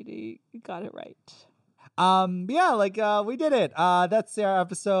 so I got it right. We did it. That's our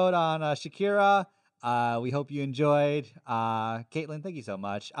episode on Shakira. We hope you enjoyed. Caitlin, thank you so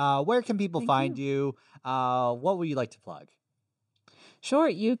much. Where can people Thank find you? What would you like to plug? Sure,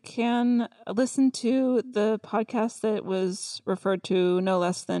 you can listen to the podcast that was referred to no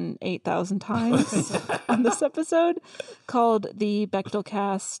less than 8,000 times on this episode, called the Bechtel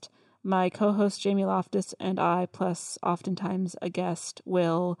Cast. My co-host Jamie Loftus and I, plus oftentimes a guest,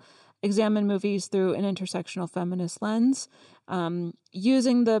 will examine movies through an intersectional feminist lens,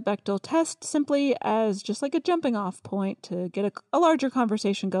 using the Bechdel test simply as just like a jumping off point to get a larger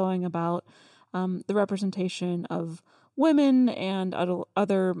conversation going about the representation of women and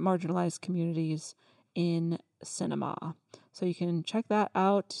other marginalized communities in cinema. So you can check that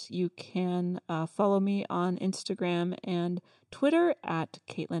out. You can follow me on Instagram and Twitter at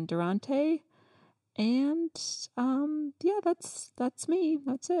Caitlin Durante. And that's me.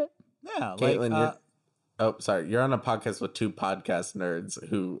 That's it. Yeah, Caitlin, you're on a podcast with 2 podcast nerds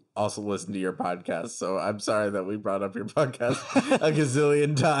who also listen to your podcast. So I'm sorry that we brought up your podcast a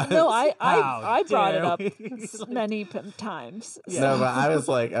gazillion times. No, I brought it dare up we? many times. No, but I was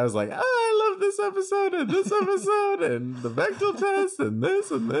like, oh, I love this episode and this episode and the Bechdel test and this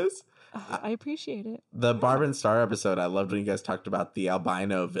and this. I appreciate it. The Barb and Star episode, I loved when you guys talked about the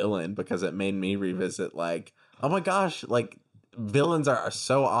albino villain, because it made me revisit, like, oh my gosh, like, villains are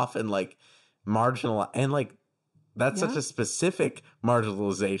so often, like, marginal, and, like, that's such a specific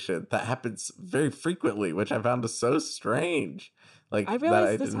marginalization that happens very frequently, which I found is so strange. Like, I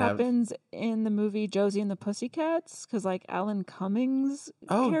realize this happens in the movie Josie and the Pussycats, because, like, Alan Cummings'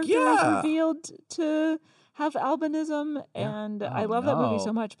 character is revealed to have albinism, and I love that movie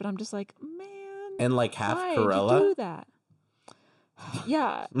so much, but I'm just like, man, and like half why Corella. did you do that?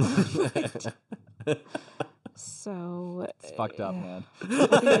 Yeah. So It's fucked up, man.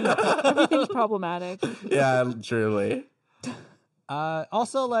 everything's problematic. Yeah, truly.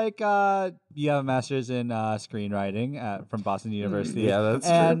 Also, like, you have a master's in screenwriting from Boston University. Yeah, that's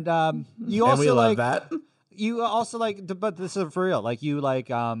true. and you And also we love like that. you also like, but this is for real. Like, you like,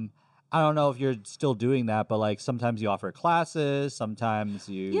 I don't know if you're still doing that, but like sometimes you offer classes, sometimes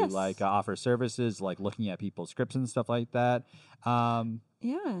you Yes. like offer services, like looking at people's scripts and stuff like that. Yeah,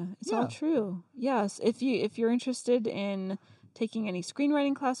 it's Yeah. all true. Yes, if you're interested in taking any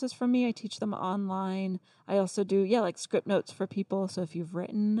screenwriting classes from me, I teach them online. I also do like script notes for people. So if you've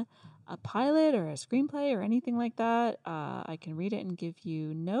written a pilot or a screenplay or anything like that, I can read it and give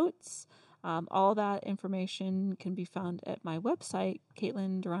you notes. All that information can be found at my website,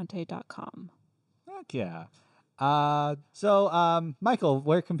 CaitlinDurante.com. Heck yeah. So, Michael,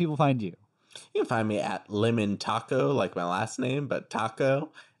 where can people find you? You can find me at Lemon Taco, like my last name, but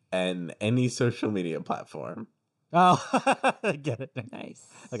Taco, and any social media platform. Oh, get it. Nice.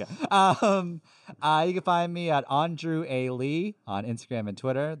 Okay. You can find me at Andrew A. Lee on Instagram and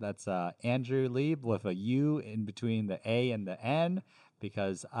Twitter. That's Andrew Lee with a U in between the A and the N,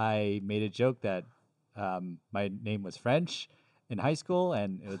 because I made a joke that my name was French in high school,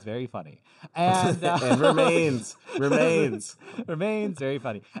 and it was very funny. And, And remains remains very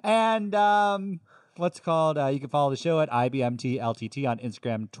funny. And what's called? You can follow the show at IBMTLTT on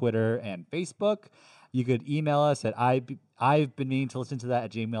Instagram, Twitter, and Facebook. You could email us at I've been meaning to listen to that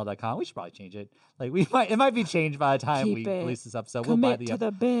at gmail.com. We should probably change it. Like it might be changed by the time Keep we it. release this episode. Commit to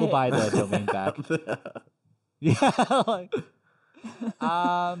the bit. We'll buy the domain back. Yeah.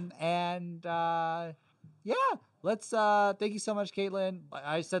 Yeah. Let's thank you so much, Caitlin.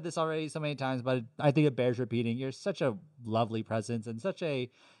 I said this already so many times, but I think it bears repeating. You're such a lovely presence and such a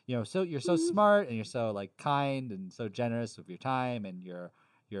you're so smart, and you're so like kind and so generous with your time and your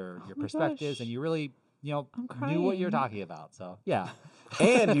my perspectives, gosh. and you really I'm knew what you're crying. talking about. So yeah.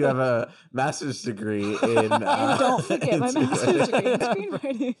 And you have a master's degree in. And don't forget my master's degree in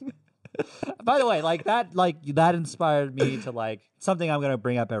screenwriting. By the way, that inspired me to like something I'm gonna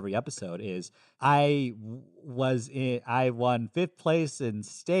bring up every episode is I won 5th place in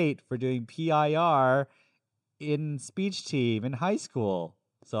state for doing PIR in speech team in high school.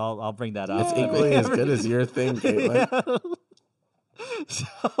 So I'll bring that up. It's equally as good as your thing, Caitlin. So,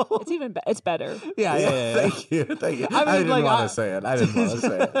 It's better. yeah. Thank you. I mean, I didn't like, want to say it. I didn't want to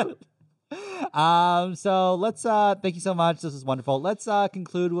say it. So let's thank you so much. This is wonderful. Let's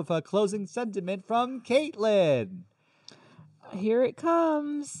conclude with a closing sentiment from Caitlin. Here it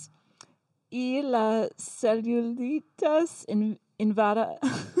comes. Y la celulitis invada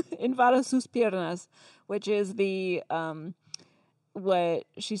invada sus piernas, which is the what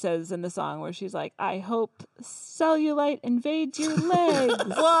she says in the song where she's like, I hope cellulite invades your legs.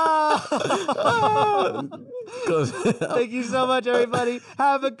 Whoa! Thank you so much, everybody.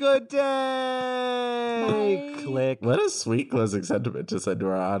 Have a good day. Bye. Click. What a sweet closing sentiment to send to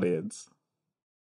our audience.